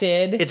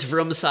connected. It's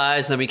room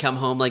size, and then we come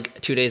home like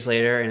 2 days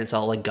later, and it's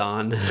all like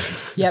gone.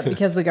 Yep,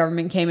 because the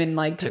government came and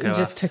like took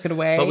it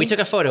away. But we took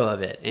a photo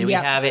of it, and we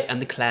have it on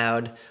the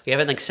cloud. We have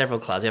it in like several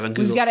clouds. We have it on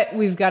Google.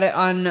 We've got it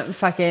on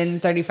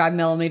fucking 35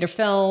 millimeter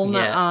film.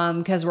 Yeah.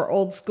 Because we're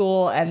old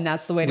school, and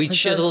that's the way to We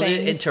preserve chiseled things.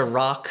 it into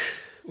rock.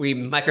 We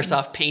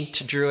Microsoft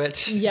Paint drew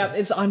it. Yep,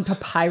 it's on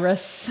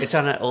papyrus. It's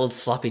on an old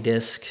floppy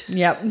disk.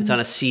 Yep. It's on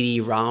a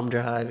CD-ROM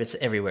drive. It's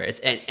everywhere. It's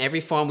in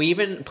every form. We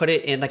even put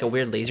it in like a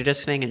weird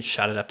Laserdisc thing and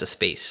shot it up to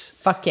space.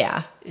 Fuck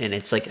yeah. And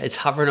it's like, it's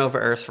hovering over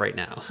Earth right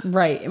now.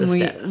 Right,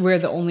 and we're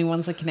the only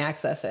ones that can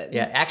access it.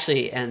 Yeah,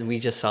 actually, and we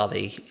just saw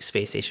the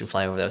space station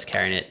fly over that was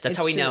carrying it. That's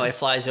how we know it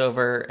flies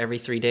over every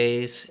 3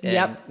 days.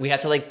 And we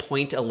have to like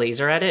point a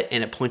laser at it,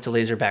 and it points a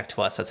laser back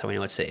to us. That's how we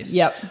know it's safe.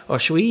 Yep. Or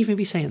should we even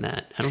be saying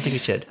that? I don't think we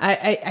should.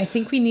 I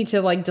think we need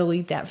to like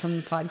delete that from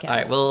the podcast. All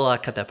right, we'll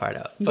cut that part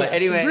out. But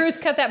anyway, Bruce,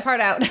 cut that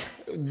part out.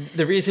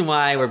 The reason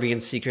why we're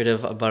being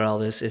secretive about all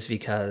this is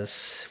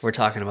because we're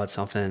talking about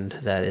something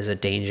that is a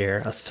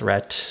danger, a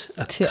threat,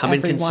 a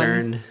common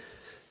concern.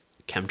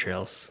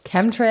 Chemtrails.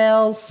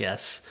 Chemtrails.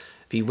 Yes.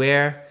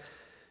 Beware.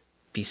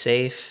 Be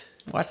safe.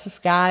 Watch the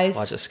skies.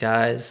 Watch the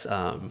skies.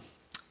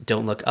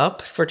 Don't look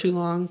up for too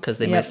long because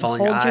they might fall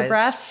in your eyes. Hold your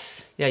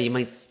breath. Yeah,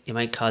 it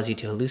might cause you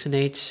to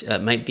hallucinate.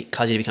 It might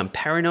cause you to become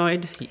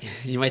paranoid.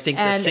 You might think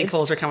that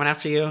sinkholes are coming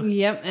after you.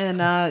 Yep,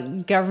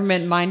 and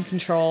government mind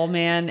control,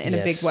 man, in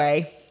a big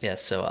way.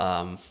 Yes,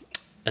 so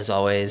as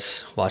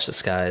always, watch the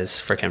skies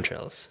for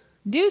chemtrails.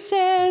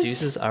 Deuces.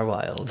 Deuces are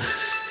wild.